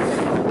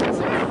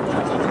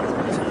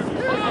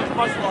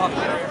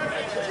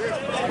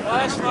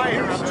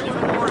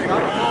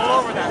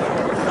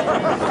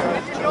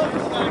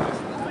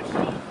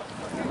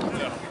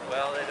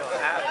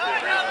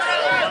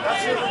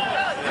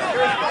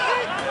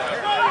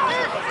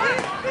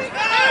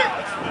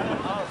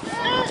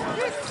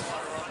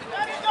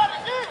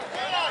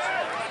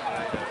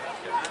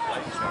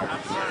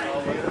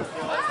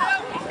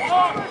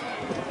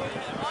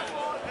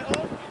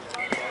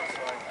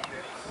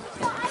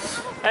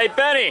 Hey,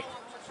 Benny.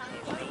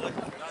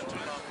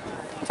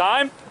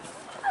 Time?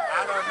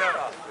 I don't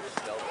know.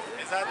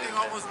 Is that thing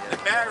almost, the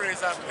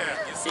battery's up there?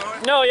 You saw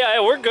it? No,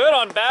 yeah, we're good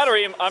on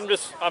battery.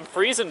 I'm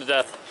freezing to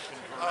death.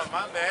 Oh,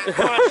 my bad.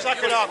 Come on,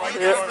 suck it up. You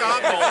can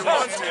stop if you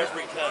want to.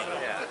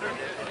 Yeah, and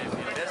if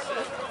you miss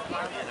it,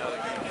 you know,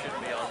 you should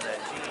be on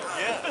that team.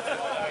 Yeah.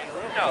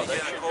 No, they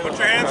should. Put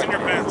your hands in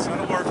your pants.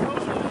 That'll work.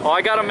 Oh,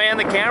 I gotta man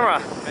the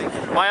camera.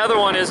 My other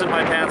one is in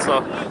my pants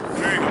though.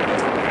 There you go.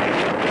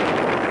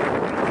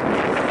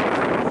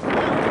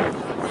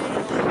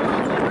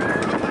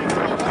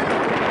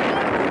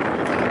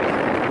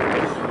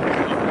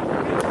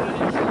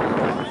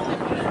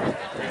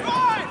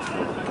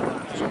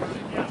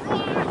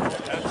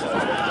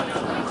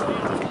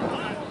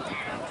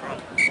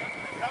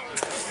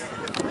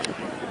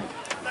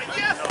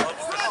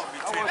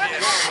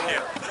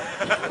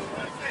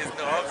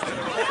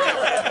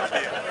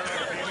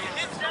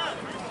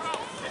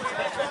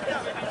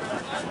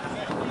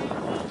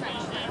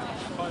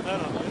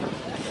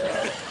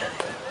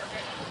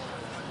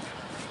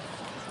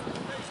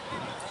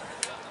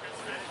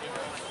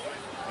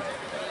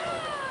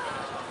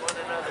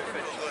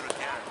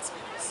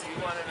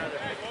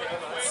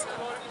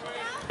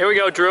 Here we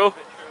go, Drew.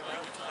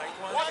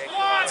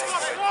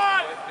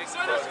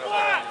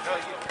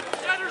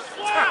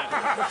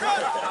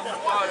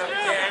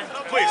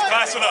 Please,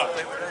 class it up.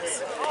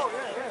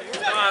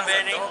 Come on,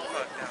 Benny.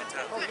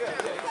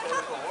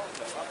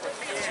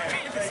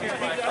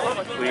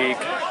 Weak.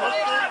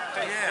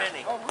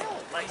 Benny.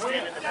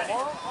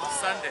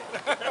 Sunday.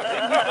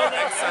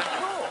 Next Sunday.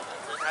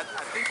 I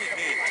think he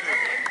did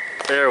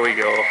too. There we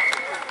go.